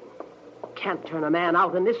carving. Can't turn a man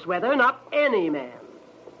out in this weather, not any man.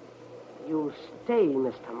 You stay,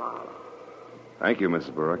 Mr. Marlowe. Thank you,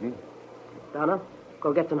 Mrs. Baracchi. Donna,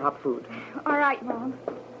 go get some hot food. All right, Mom.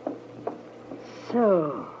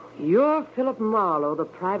 So, you're Philip Marlowe, the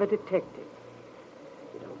private detective.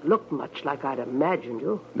 You don't look much like I'd imagined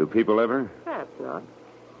you. Do people ever? Perhaps not.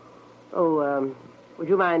 Oh, would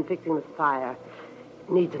you mind fixing this fire?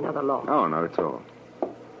 It needs another log. Oh, not at all.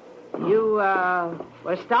 You,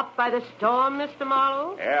 were stopped by the storm, Mr.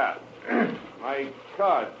 Marlowe? Yeah. My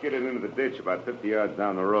car skidded into the ditch about 50 yards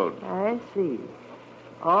down the road. I see.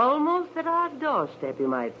 Almost at our doorstep, you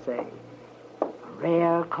might say. A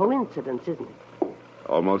rare coincidence, isn't it?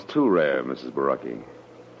 Almost too rare, Mrs. Baracchi.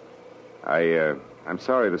 I'm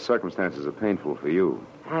sorry the circumstances are painful for you.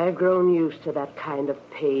 I've grown used to that kind of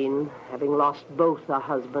pain, having lost both a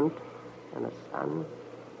husband and a son.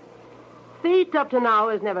 Fate up to now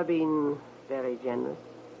has never been very generous.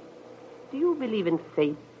 Do you believe in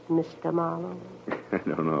fate, Mr. Marlowe? I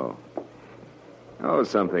don't know. Oh,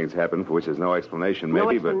 some things happen for which there's no explanation,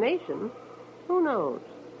 maybe, no explanation? Who knows?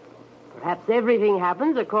 Perhaps everything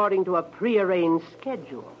happens according to a prearranged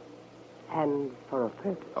schedule. And for a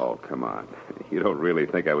purpose. Oh, come on. You don't really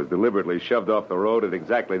think I was deliberately shoved off the road at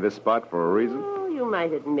exactly this spot for a reason? Oh, you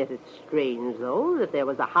might admit it's strange, though, that there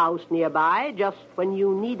was a house nearby just when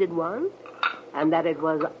you needed one, and that it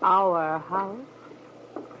was our house.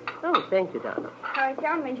 Oh, thank you, Donna. Oh, it's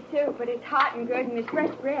only soup, but it's hot and good, and it's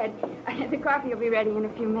fresh bread. The coffee will be ready in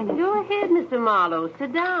a few minutes. Go ahead, Mr. Marlowe.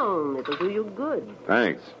 Sit down. It'll do you good.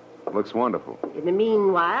 Thanks. Looks wonderful. In the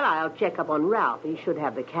meanwhile, I'll check up on Ralph. He should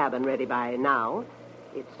have the cabin ready by now.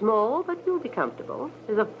 It's small, but you'll be comfortable.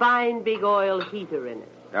 There's a fine big oil heater in it.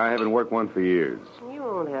 I haven't worked one for years. You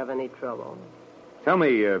won't have any trouble. Tell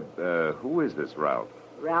me, who is this Ralph?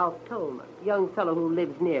 Ralph Tolman, a young fellow who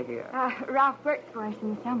lives near here. Ralph works for us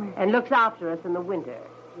in the summer. And looks after us in the winter.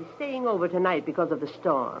 He's staying over tonight because of the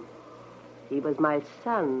storm. He was my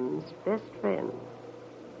son's best friend.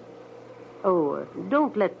 Oh,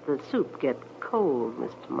 don't let the soup get cold,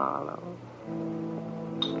 Mr. Marlowe.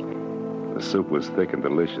 The soup was thick and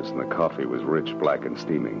delicious, and the coffee was rich, black, and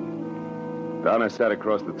steaming. Donna sat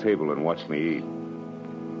across the table and watched me eat.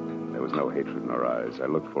 There was no hatred in her eyes. I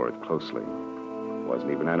looked for it closely. It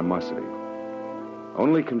wasn't even animosity.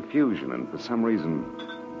 Only confusion and, for some reason,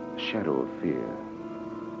 a shadow of fear.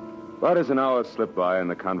 But as an hour slipped by and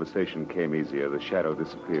the conversation came easier, the shadow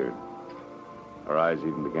disappeared. Her eyes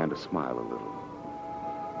even began to smile a little.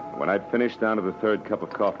 When I'd finished down to the third cup of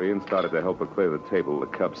coffee and started to help her clear the table, the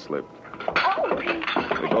cup slipped.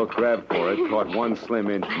 We both grabbed for it, caught one slim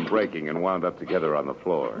inch from breaking, and wound up together on the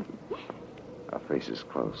floor. Our faces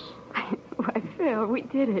close. Why, Phil, we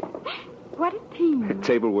did it. What a team.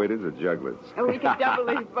 Table waiters are jugglers. Oh, we could double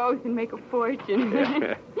this both and make a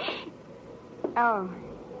fortune. Oh,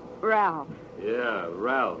 Ralph. Yeah,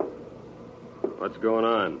 Ralph. What's going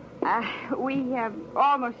on? We have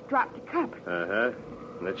almost dropped a cup. Uh-huh.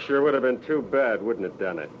 And it sure would have been too bad, wouldn't it,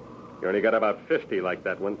 Donna? You only got about 50 like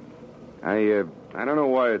that one. I don't know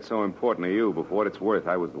why it's so important to you, but for what it's worth,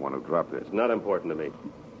 I was the one who dropped it. It's not important to me.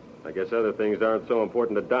 I guess other things aren't so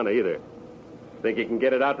important to Donna either. Think you can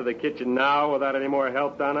get it out to the kitchen now without any more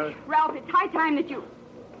help, Donna? Ralph, it's high time that you...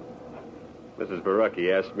 Mrs.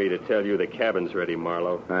 Baracchi asked me to tell you the cabin's ready,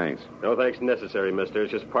 Marlowe. Thanks. No thanks necessary, mister.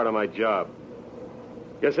 It's just part of my job.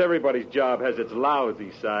 Guess everybody's job has its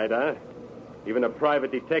lousy side, huh? Even a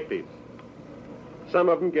private detective's. Some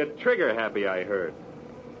of them get trigger happy, I heard.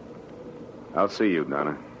 I'll see you,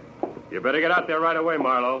 Donna. You better get out there right away,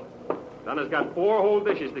 Marlowe. Donna's got 4 whole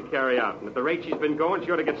dishes to carry out, and at the rate she's been going,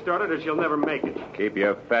 she ought to get started or she'll never make it. Keep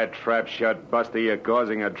your fat trap shut, Buster. You're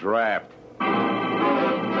causing a draft.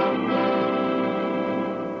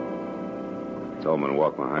 Tolman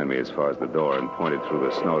walked behind me as far as the door and pointed through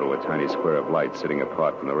the snow to a tiny square of light sitting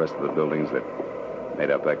apart from the rest of the buildings that made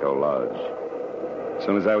up Echo Lodge. As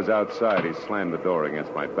soon as I was outside, he slammed the door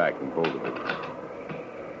against my back and bolted it.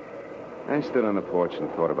 I stood on the porch and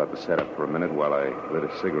thought about the setup for a minute while I lit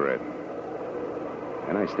a cigarette.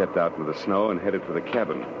 Then I stepped out into the snow and headed for the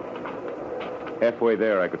cabin. Halfway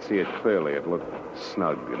there, I could see it clearly. It looked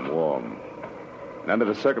snug and warm. And under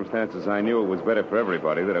the circumstances, I knew it was better for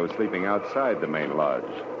everybody that I was sleeping outside the main lodge.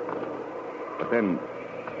 But then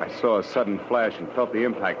I saw a sudden flash and felt the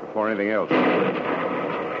impact before anything else.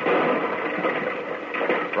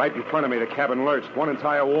 Right in front of me, the cabin lurched. One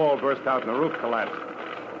entire wall burst out and the roof collapsed.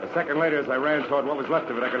 A second later, as I ran toward what was left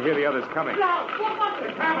of it, I could hear the others coming. The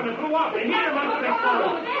cabin is blew up. They hit him under the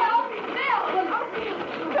floor.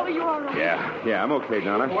 Bill, are you all right? Yeah, I'm okay,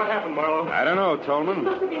 Donna. What happened, Marlowe? I don't know, Tolman. It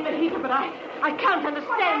must have been the heater, but I can't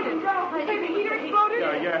understand it. I think the heater exploded?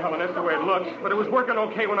 Yeah, Helen, that's the way it looks. But it was working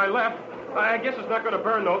okay when I left. I guess it's not going to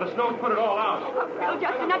burn, though. The snow's put it all out. Oh, Bill,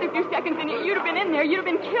 just another few seconds and you'd have been in there. You'd have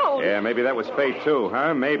been killed. Yeah, maybe that was fate, too,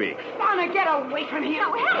 huh? Maybe. Donna, get away from here.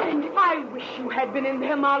 Oh, Helen. I wish you had been in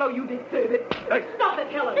there, Marlowe. You deserve it. Hey. Stop it,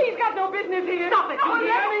 Helen. He's got no business here. Stop it. Oh,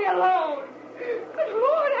 let me alone. But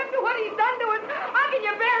Lord, after what he's done to us, how can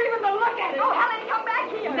you bear even to look at him? Oh, Helen, come back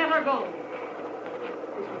here. Let her go.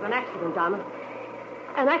 This was an accident, Donna.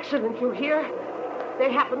 An accident, you hear?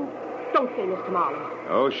 They happened. Don't say, Mr. Marlowe.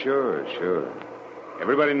 Oh, sure.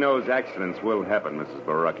 Everybody knows accidents will happen, Mrs.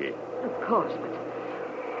 Baraki. Of course, but...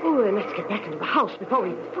 Oh, then let's get back into the house before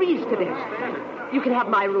we freeze to death. You can have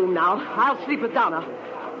my room now. I'll sleep with Donna.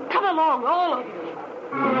 Come along, all of you.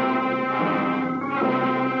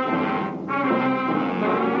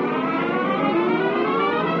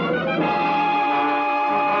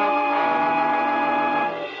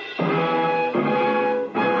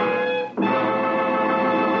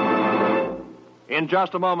 In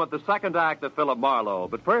just a moment, the second act of Philip Marlowe.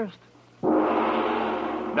 But first,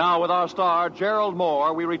 now with our star, Gerald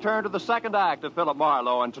Moore, we return to the second act of Philip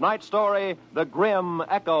Marlowe and tonight's story, The Grim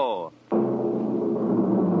Echo.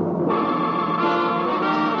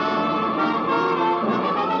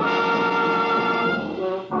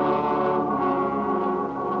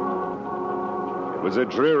 It was a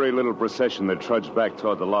dreary little procession that trudged back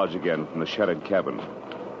toward the lodge again from the shuttered cabin.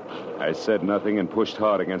 I said nothing and pushed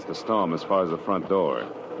hard against the storm as far as the front door.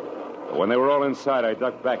 But when they were all inside, I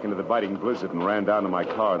ducked back into the biting blizzard and ran down to my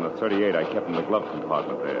car in the 38 I kept in the glove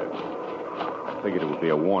compartment there. I figured it would be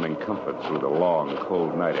a warning comfort through the long,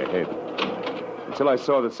 cold night ahead. Until I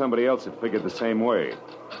saw that somebody else had figured the same way.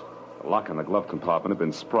 The lock on the glove compartment had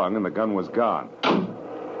been sprung and the gun was gone.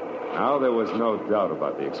 Now there was no doubt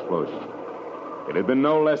about the explosion. It had been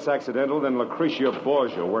no less accidental than Lucretia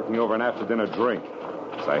Borgia working over an after-dinner drink.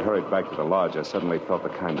 As I hurried back to the lodge, I suddenly felt the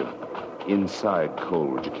kind of inside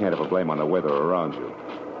cold you can't ever blame on the weather around you.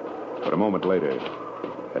 But a moment later,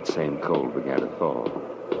 that same cold began to thaw.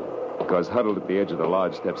 Because huddled at the edge of the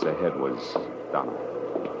lodge steps ahead was Donna.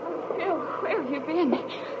 Oh, Phil, where have you been?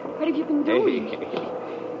 What have you been doing? Hey,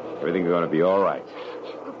 everything's going to be all right.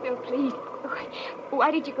 Oh, Phil, please.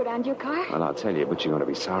 Why did you go down to your car? Well, I'll tell you, but you're going to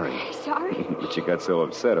be sorry. Sorry? But you got so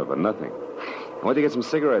upset over nothing. I went to get some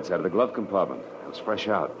cigarettes out of the glove compartment. I was fresh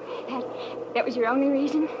out. That was your only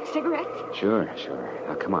reason? Cigarettes? Sure.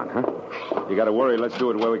 Now, come on, huh? You got to worry. Let's do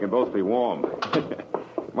it where we can both be warm.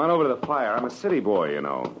 Come on over to the fire. I'm a city boy, you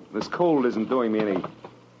know. This cold isn't doing me any...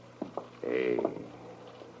 Hey,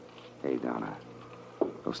 Donna.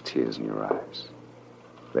 Those tears in your eyes.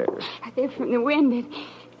 There. They're from the wind.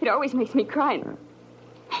 It always makes me cry.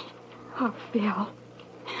 Oh, Phil.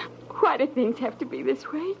 Why do things have to be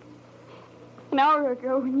this way? An hour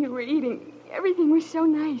ago when you were eating, everything was so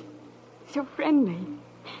nice, so friendly.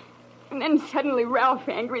 And then suddenly Ralph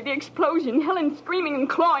angry, the explosion, Helen screaming and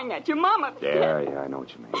clawing at you, Mom upset. Yeah, I know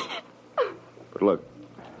what you mean. But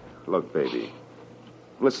look, baby.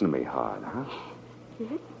 Listen to me hard, huh?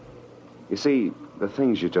 Yes? You see, the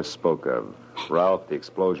things you just spoke of, Ralph, the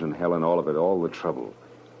explosion, Helen, all of it, all the trouble,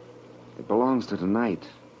 it belongs to tonight,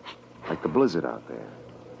 like the blizzard out there.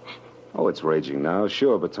 Oh, it's raging now,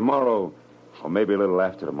 sure, but tomorrow, or maybe a little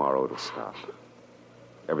after tomorrow, it'll stop.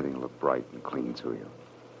 Everything will look bright and clean to you.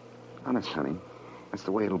 Honest, honey, that's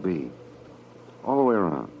the way it'll be. All the way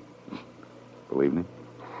around. Believe me?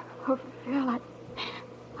 Oh, Phil,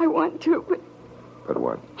 I want to, but... But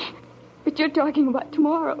what? But you're talking about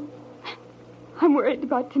tomorrow. I'm worried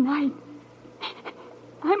about tonight.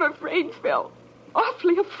 I'm afraid, Phil.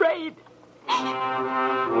 Awfully afraid.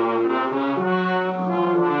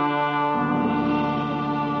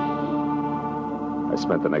 I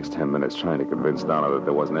spent the next 10 minutes trying to convince Donna that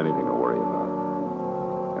there wasn't anything to worry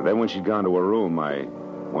about. And then when she'd gone to her room, I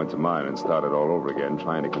went to mine and started all over again,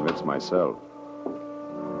 trying to convince myself.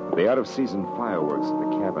 The out-of-season fireworks at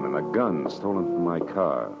the cabin and a gun stolen from my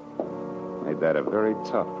car made that a very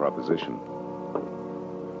tough proposition.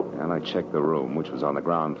 And I checked the room, which was on the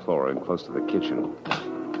ground floor and close to the kitchen.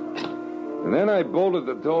 And then I bolted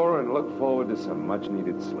the door and looked forward to some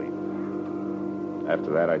much-needed sleep.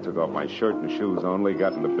 After that, I took off my shirt and shoes only,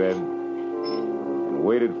 got into bed, and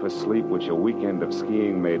waited for sleep, which a weekend of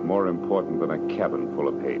skiing made more important than a cabin full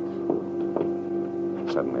of hate.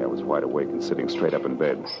 Suddenly, I was wide awake and sitting straight up in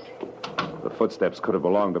bed. The footsteps could have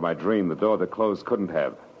belonged to my dream. The door that closed couldn't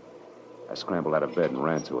have. I scrambled out of bed and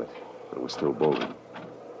ran to it, but it was still bolted.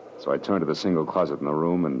 So I turned to the single closet in the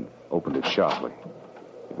room and opened it sharply.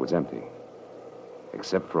 It was empty,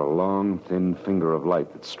 except for a long, thin finger of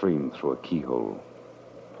light that streamed through a keyhole.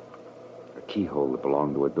 A keyhole that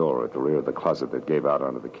belonged to a door at the rear of the closet that gave out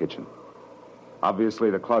onto the kitchen. Obviously,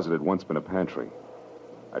 the closet had once been a pantry.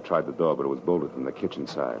 I tried the door, but it was bolted from the kitchen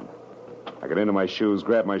side. I got into my shoes,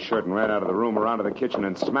 grabbed my shirt, and ran out of the room, around to the kitchen,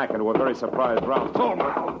 and smack into a very surprised Ralph.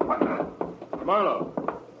 Marlowe,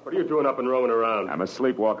 what are you doing up and roaming around? I'm a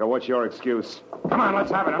sleepwalker. What's your excuse? Come on, let's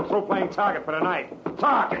have it. I'm through playing target for tonight.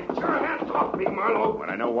 Talk! Get your hands off me, Marlowe. When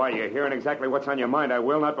I know why you're here and exactly what's on your mind, I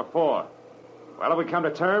will, not before. Well, have we come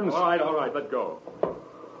to terms? All right, let go.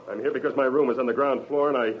 I'm here because my room is on the ground floor,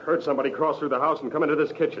 and I heard somebody cross through the house and come into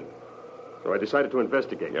this kitchen. So I decided to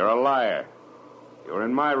investigate. You're a liar. You were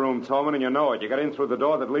in my room, Tolman, and you know it. You got in through the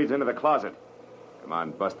door that leads into the closet. Come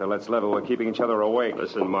on, Buster, let's level. We're keeping each other awake.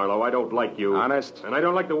 Listen, Marlowe, I don't like you. Honest? And I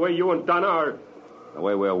don't like the way you and Donna are... The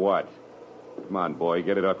way we're what? Come on, boy,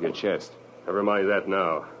 get it off your chest. Never mind that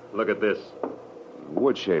now. Look at this.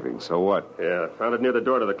 Wood shaving, so what? Yeah, found it near the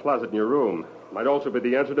door to the closet in your room. Might also be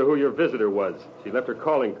the answer to who your visitor was. She left her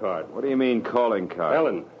calling card. What do you mean, calling card?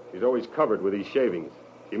 Ellen. She's always covered with these shavings.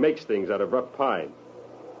 She makes things out of rough pine.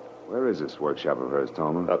 Where is this workshop of hers,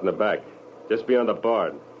 Tolman? Out in the back, just beyond the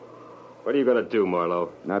barn. What are you going to do,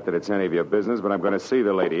 Marlowe? Not that it's any of your business, but I'm going to see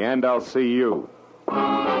the lady, and I'll see you.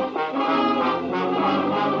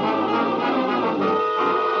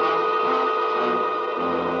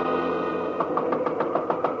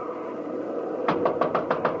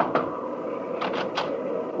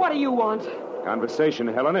 What do you want? Conversation,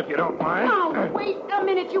 Helen, if you don't mind. Now, wait a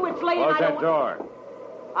minute, you. It's late. Close and I that don't... door.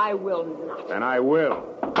 I will not. And I will.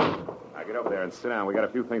 Now get over there and sit down. We got a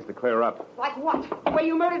few things to clear up. Like what? The way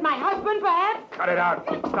you murdered my husband, perhaps? Cut it out.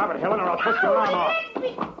 Stop it, Helen, or I'll twist your arm off.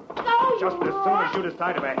 No, Just as soon as you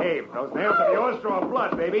decide to behave. Those nails of yours draw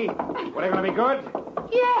blood, baby. What, are going to be good?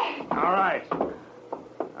 Yes. All right.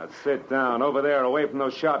 Now sit down over there, away from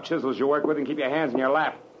those sharp chisels you work with, and keep your hands in your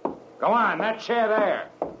lap. Go on, that chair there.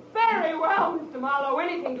 Very well, Mr. Marlowe.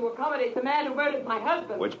 Anything to accommodate the man who murdered my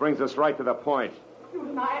husband. Which brings us right to the point. You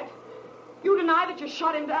deny it. You deny that you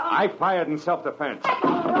shot him down. I fired in self-defense. That's a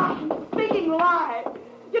rotten, stinking lie.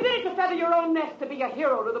 You did it to feather your own nest, to be a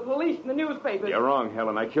hero to the police and the newspapers. You're wrong,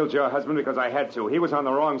 Helen. I killed your husband because I had to. He was on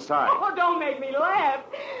the wrong side. Oh, don't make me laugh.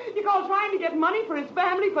 You call trying to get money for his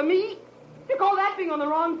family, for me? You call that being on the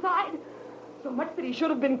wrong side? So much that he should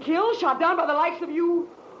have been killed, shot down by the likes of you?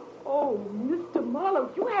 Oh, Mr. Marlowe,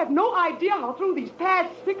 you have no idea how through these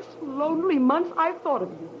past 6 lonely months I've thought of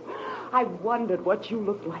you. I've wondered what you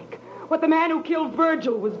looked like, what the man who killed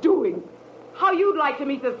Virgil was doing, how you'd like to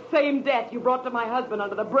meet the same death you brought to my husband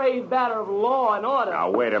under the brave banner of law and order.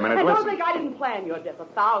 Now, wait a minute, and listen. don't think I didn't plan your death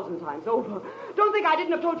 1,000 times over. Don't think I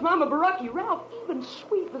didn't approach Mama Barucki, Ralph, even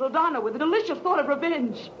sweet little Donna with a delicious thought of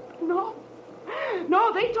revenge. No.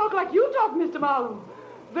 No, they talk like you talk, Mr. Marlowe.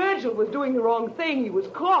 Virgil was doing the wrong thing. He was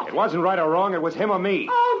caught. It wasn't right or wrong. It was him or me.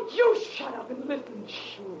 Oh, you shut up and listen.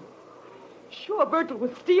 Sure, Virgil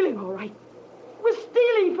was stealing, all right. He was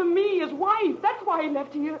stealing from me, his wife. That's why he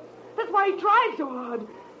left here. That's why he tried so hard.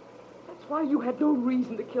 That's why you had no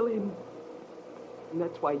reason to kill him. And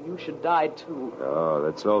that's why you should die, too. Oh,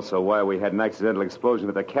 that's also why we had an accidental explosion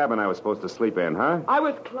at the cabin I was supposed to sleep in, huh? I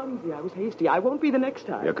was clumsy. I was hasty. I won't be the next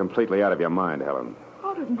time. You're completely out of your mind, Helen.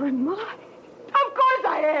 Out of my mind? Of course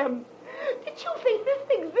I am. Did you think this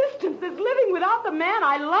existence, this living without the man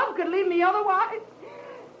I love, could leave me otherwise?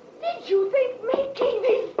 Did you think making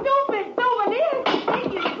these stupid souvenirs would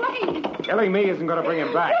take his place? Killing me isn't going to bring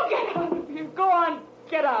him back. You get out of here. Go on,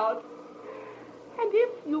 get out. And if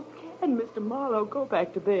you can, Mr. Marlowe, go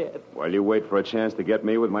back to bed. While you wait for a chance to get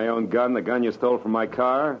me with my own gun, the gun you stole from my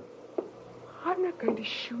car? I'm not going to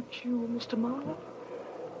shoot you, Mr. Marlowe.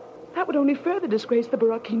 That would only further disgrace the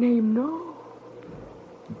Barucki name, no.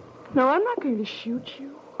 No, I'm not going to shoot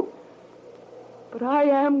you. But I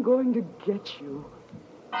am going to get you.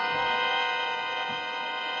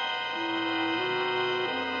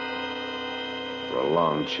 For a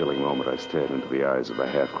long, chilling moment, I stared into the eyes of the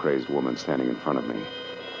half-crazed woman standing in front of me.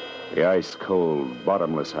 The ice-cold,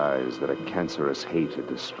 bottomless eyes that a cancerous hate had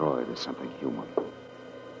destroyed as something human.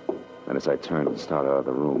 Then as I turned and started out of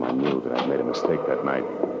the room, I knew that I'd made a mistake that night.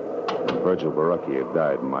 Virgil Baracchi had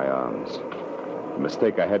died in my arms. A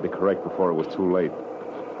mistake I had to correct before it was too late.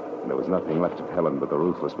 And there was nothing left of Helen but the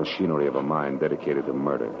ruthless machinery of a mind dedicated to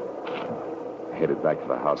murder. I headed back to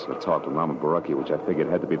the house and talked with Mama Baracchi, which I figured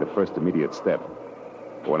had to be the first immediate step.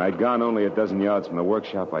 But when I'd gone only a dozen yards from the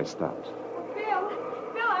workshop, I stopped. Bill,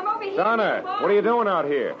 I'm over here. Donna, what are you doing out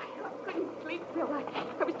here? I couldn't sleep, Bill.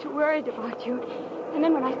 I was too worried about you. And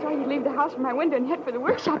then when I saw you leave the house from my window and head for the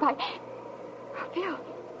workshop, Bill,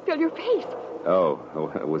 your face.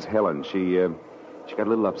 Oh, it was Helen. She got a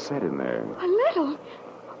little upset in there. A little?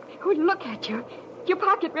 Oh, look at you. Your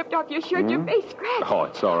pocket ripped off your shirt, your face scratched. Oh,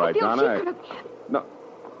 it's all right, Bill, Donna. she could have... No.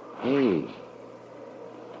 Hey,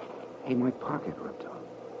 my pocket ripped off.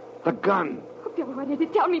 The gun. Oh, Bill, what is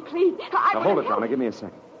it? Tell me, please. Now, hold it, Donna. Give me a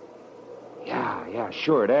second. Yeah,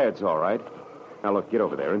 sure, it adds, all right. Now, look, get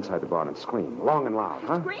over there inside the barn and scream. Long and loud,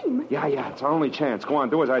 huh? Scream? Yeah, it's our only chance. Go on,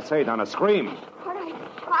 do as I say, Donna. Scream. All right.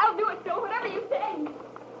 I'll do it, Bill, whatever you say.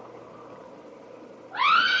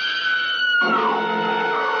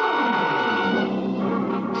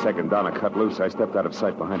 The second Donna cut loose, I stepped out of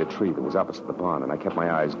sight behind a tree that was opposite the barn, and I kept my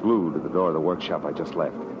eyes glued to the door of the workshop I just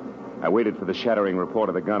left. I waited for the shattering report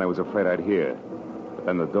of the gun I was afraid I'd hear. But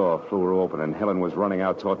then the door flew open, and Helen was running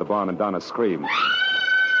out toward the barn, and Donna screamed.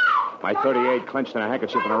 My .38 clenched in a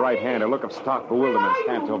handkerchief in her right hand. A look of stark bewilderment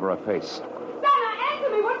stamped over her face. Donna, answer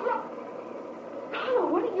me. What's wrong? Donna,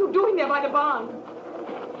 what are you doing there by the barn?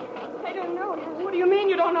 I don't know. What do you mean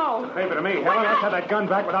you don't know? Favor to me, Helen. Let's have that gun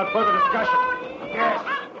back without further discussion. Yes.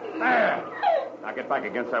 There. Now get back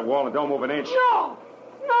against that wall and don't move an inch. No.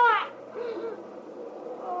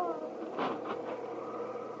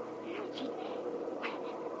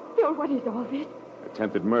 Bill, what is all this?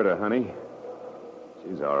 Attempted murder, honey.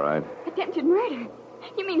 She's all right. Attempted murder?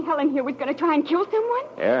 You mean Helen here was going to try and kill someone?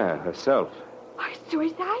 Yeah, herself. Or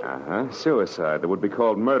suicide? Uh-huh. Suicide that would be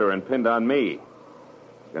called murder and pinned on me.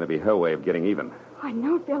 It's going to be her way of getting even. I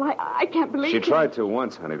know, Bill. I can't believe She it. tried to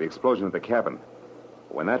once, honey, the explosion at the cabin.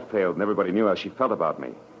 But when that failed and everybody knew how she felt about me,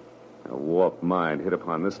 a warped mind hit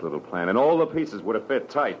upon this little plan, and all the pieces would have fit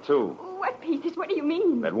tight, too. What pieces? What do you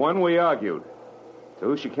mean? That one, we argued.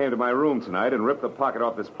 Two, she came to my room tonight and ripped the pocket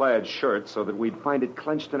off this plaid shirt so that we'd find it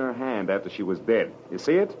clenched in her hand after she was dead. You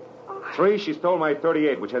see it? Oh. 3, she stole my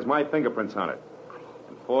 .38, which has my fingerprints on it.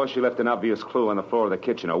 And 4, she left an obvious clue on the floor of the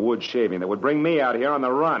kitchen, a wood shaving that would bring me out here on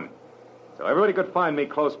the run. So everybody could find me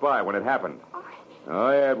close by when it happened.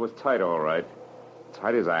 Oh, yeah, it was tight, all right.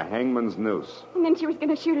 Tight as a hangman's noose. And then she was going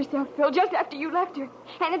to shoot herself, Phil, just after you left her.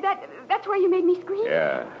 And that's why you made me scream?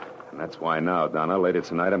 Yeah. And that's why now, Donna, later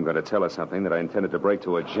tonight, I'm going to tell her something that I intended to break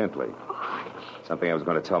to her gently. Oh. Something I was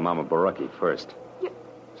going to tell Mama Baracchi first. You...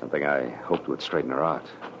 Something I hoped would straighten her out.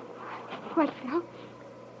 What, Phil?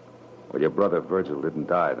 Well, your brother Virgil didn't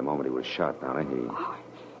die the moment he was shot, Donna.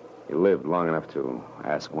 He lived long enough to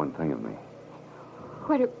ask one thing of me.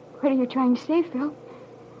 What are you trying to say, Phil?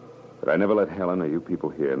 But I never let Helen or you people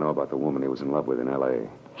here know about the woman he was in love with in L.A.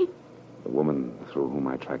 The woman through whom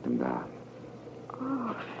I tracked him down.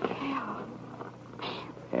 Oh, Phil.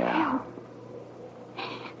 Yeah.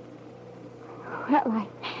 Well,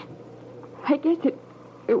 I guess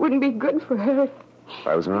it wouldn't be good for her. If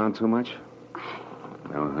I was around too much?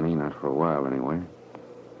 No, honey, not for a while, anyway.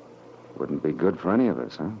 Wouldn't be good for any of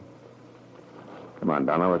us, huh? Come on,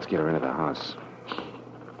 Donna, let's get her into the house.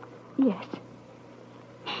 Yes.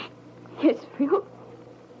 Yes, Phil.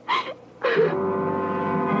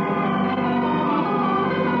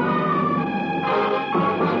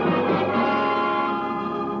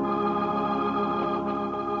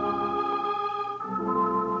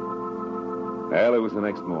 Well, it was the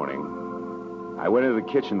next morning. I went into the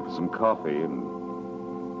kitchen for some coffee and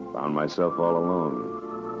found myself all alone.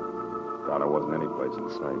 Donna wasn't any place in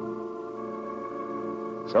sight.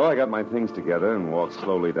 So I got my things together and walked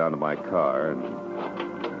slowly down to my car, and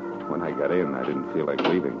when I got in, I didn't feel like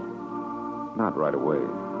leaving. Not right away.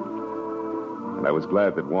 And I was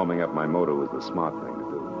glad that warming up my motor was the smart thing to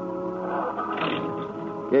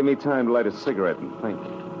do. Gave me time to light a cigarette and think.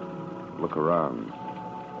 Look around.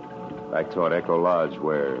 Back toward Echo Lodge,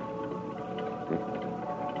 where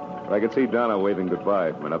I could see Donna waving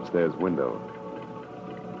goodbye from an upstairs window.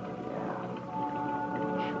 Yeah,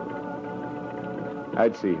 sure.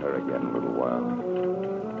 I'd see her again in a little while.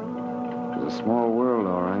 It was a small world,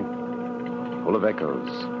 all right, full of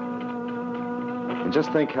echoes. And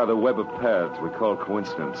just think how the web of paths we call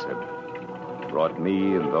coincidence had brought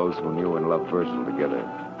me and those who knew and loved Virgil together.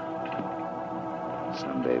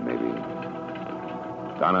 Someday, maybe,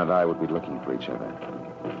 Donna and I would be looking for each other.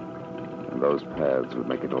 And those paths would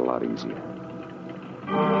make it a lot easier.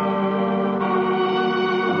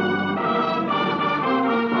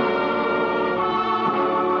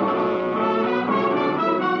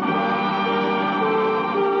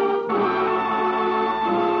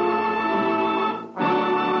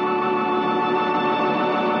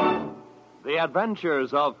 The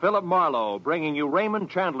Adventures of Philip Marlowe, bringing you Raymond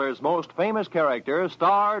Chandler's most famous character,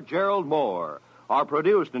 star Gerald Moore, are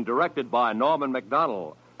produced and directed by Norman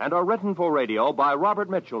MacDonald and are written for radio by Robert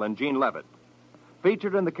Mitchell and Gene Levitt.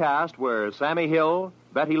 Featured in the cast were Sammy Hill,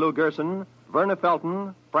 Betty Lou Gerson, Verna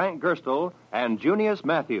Felton, Frank Gerstle, and Junius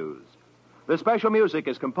Matthews. The special music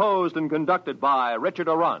is composed and conducted by Richard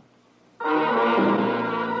Arant.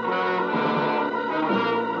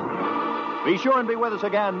 Be sure and be with us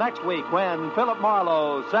again next week when Philip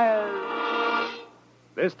Marlowe says...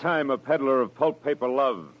 This time a peddler of pulp paper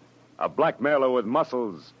love, a blackmailer with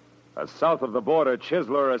muscles, a south-of-the-border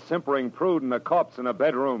chiseler, a simpering prude, and a corpse in a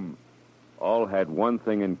bedroom, all had one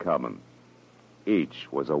thing in common. Each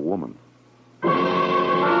was a woman.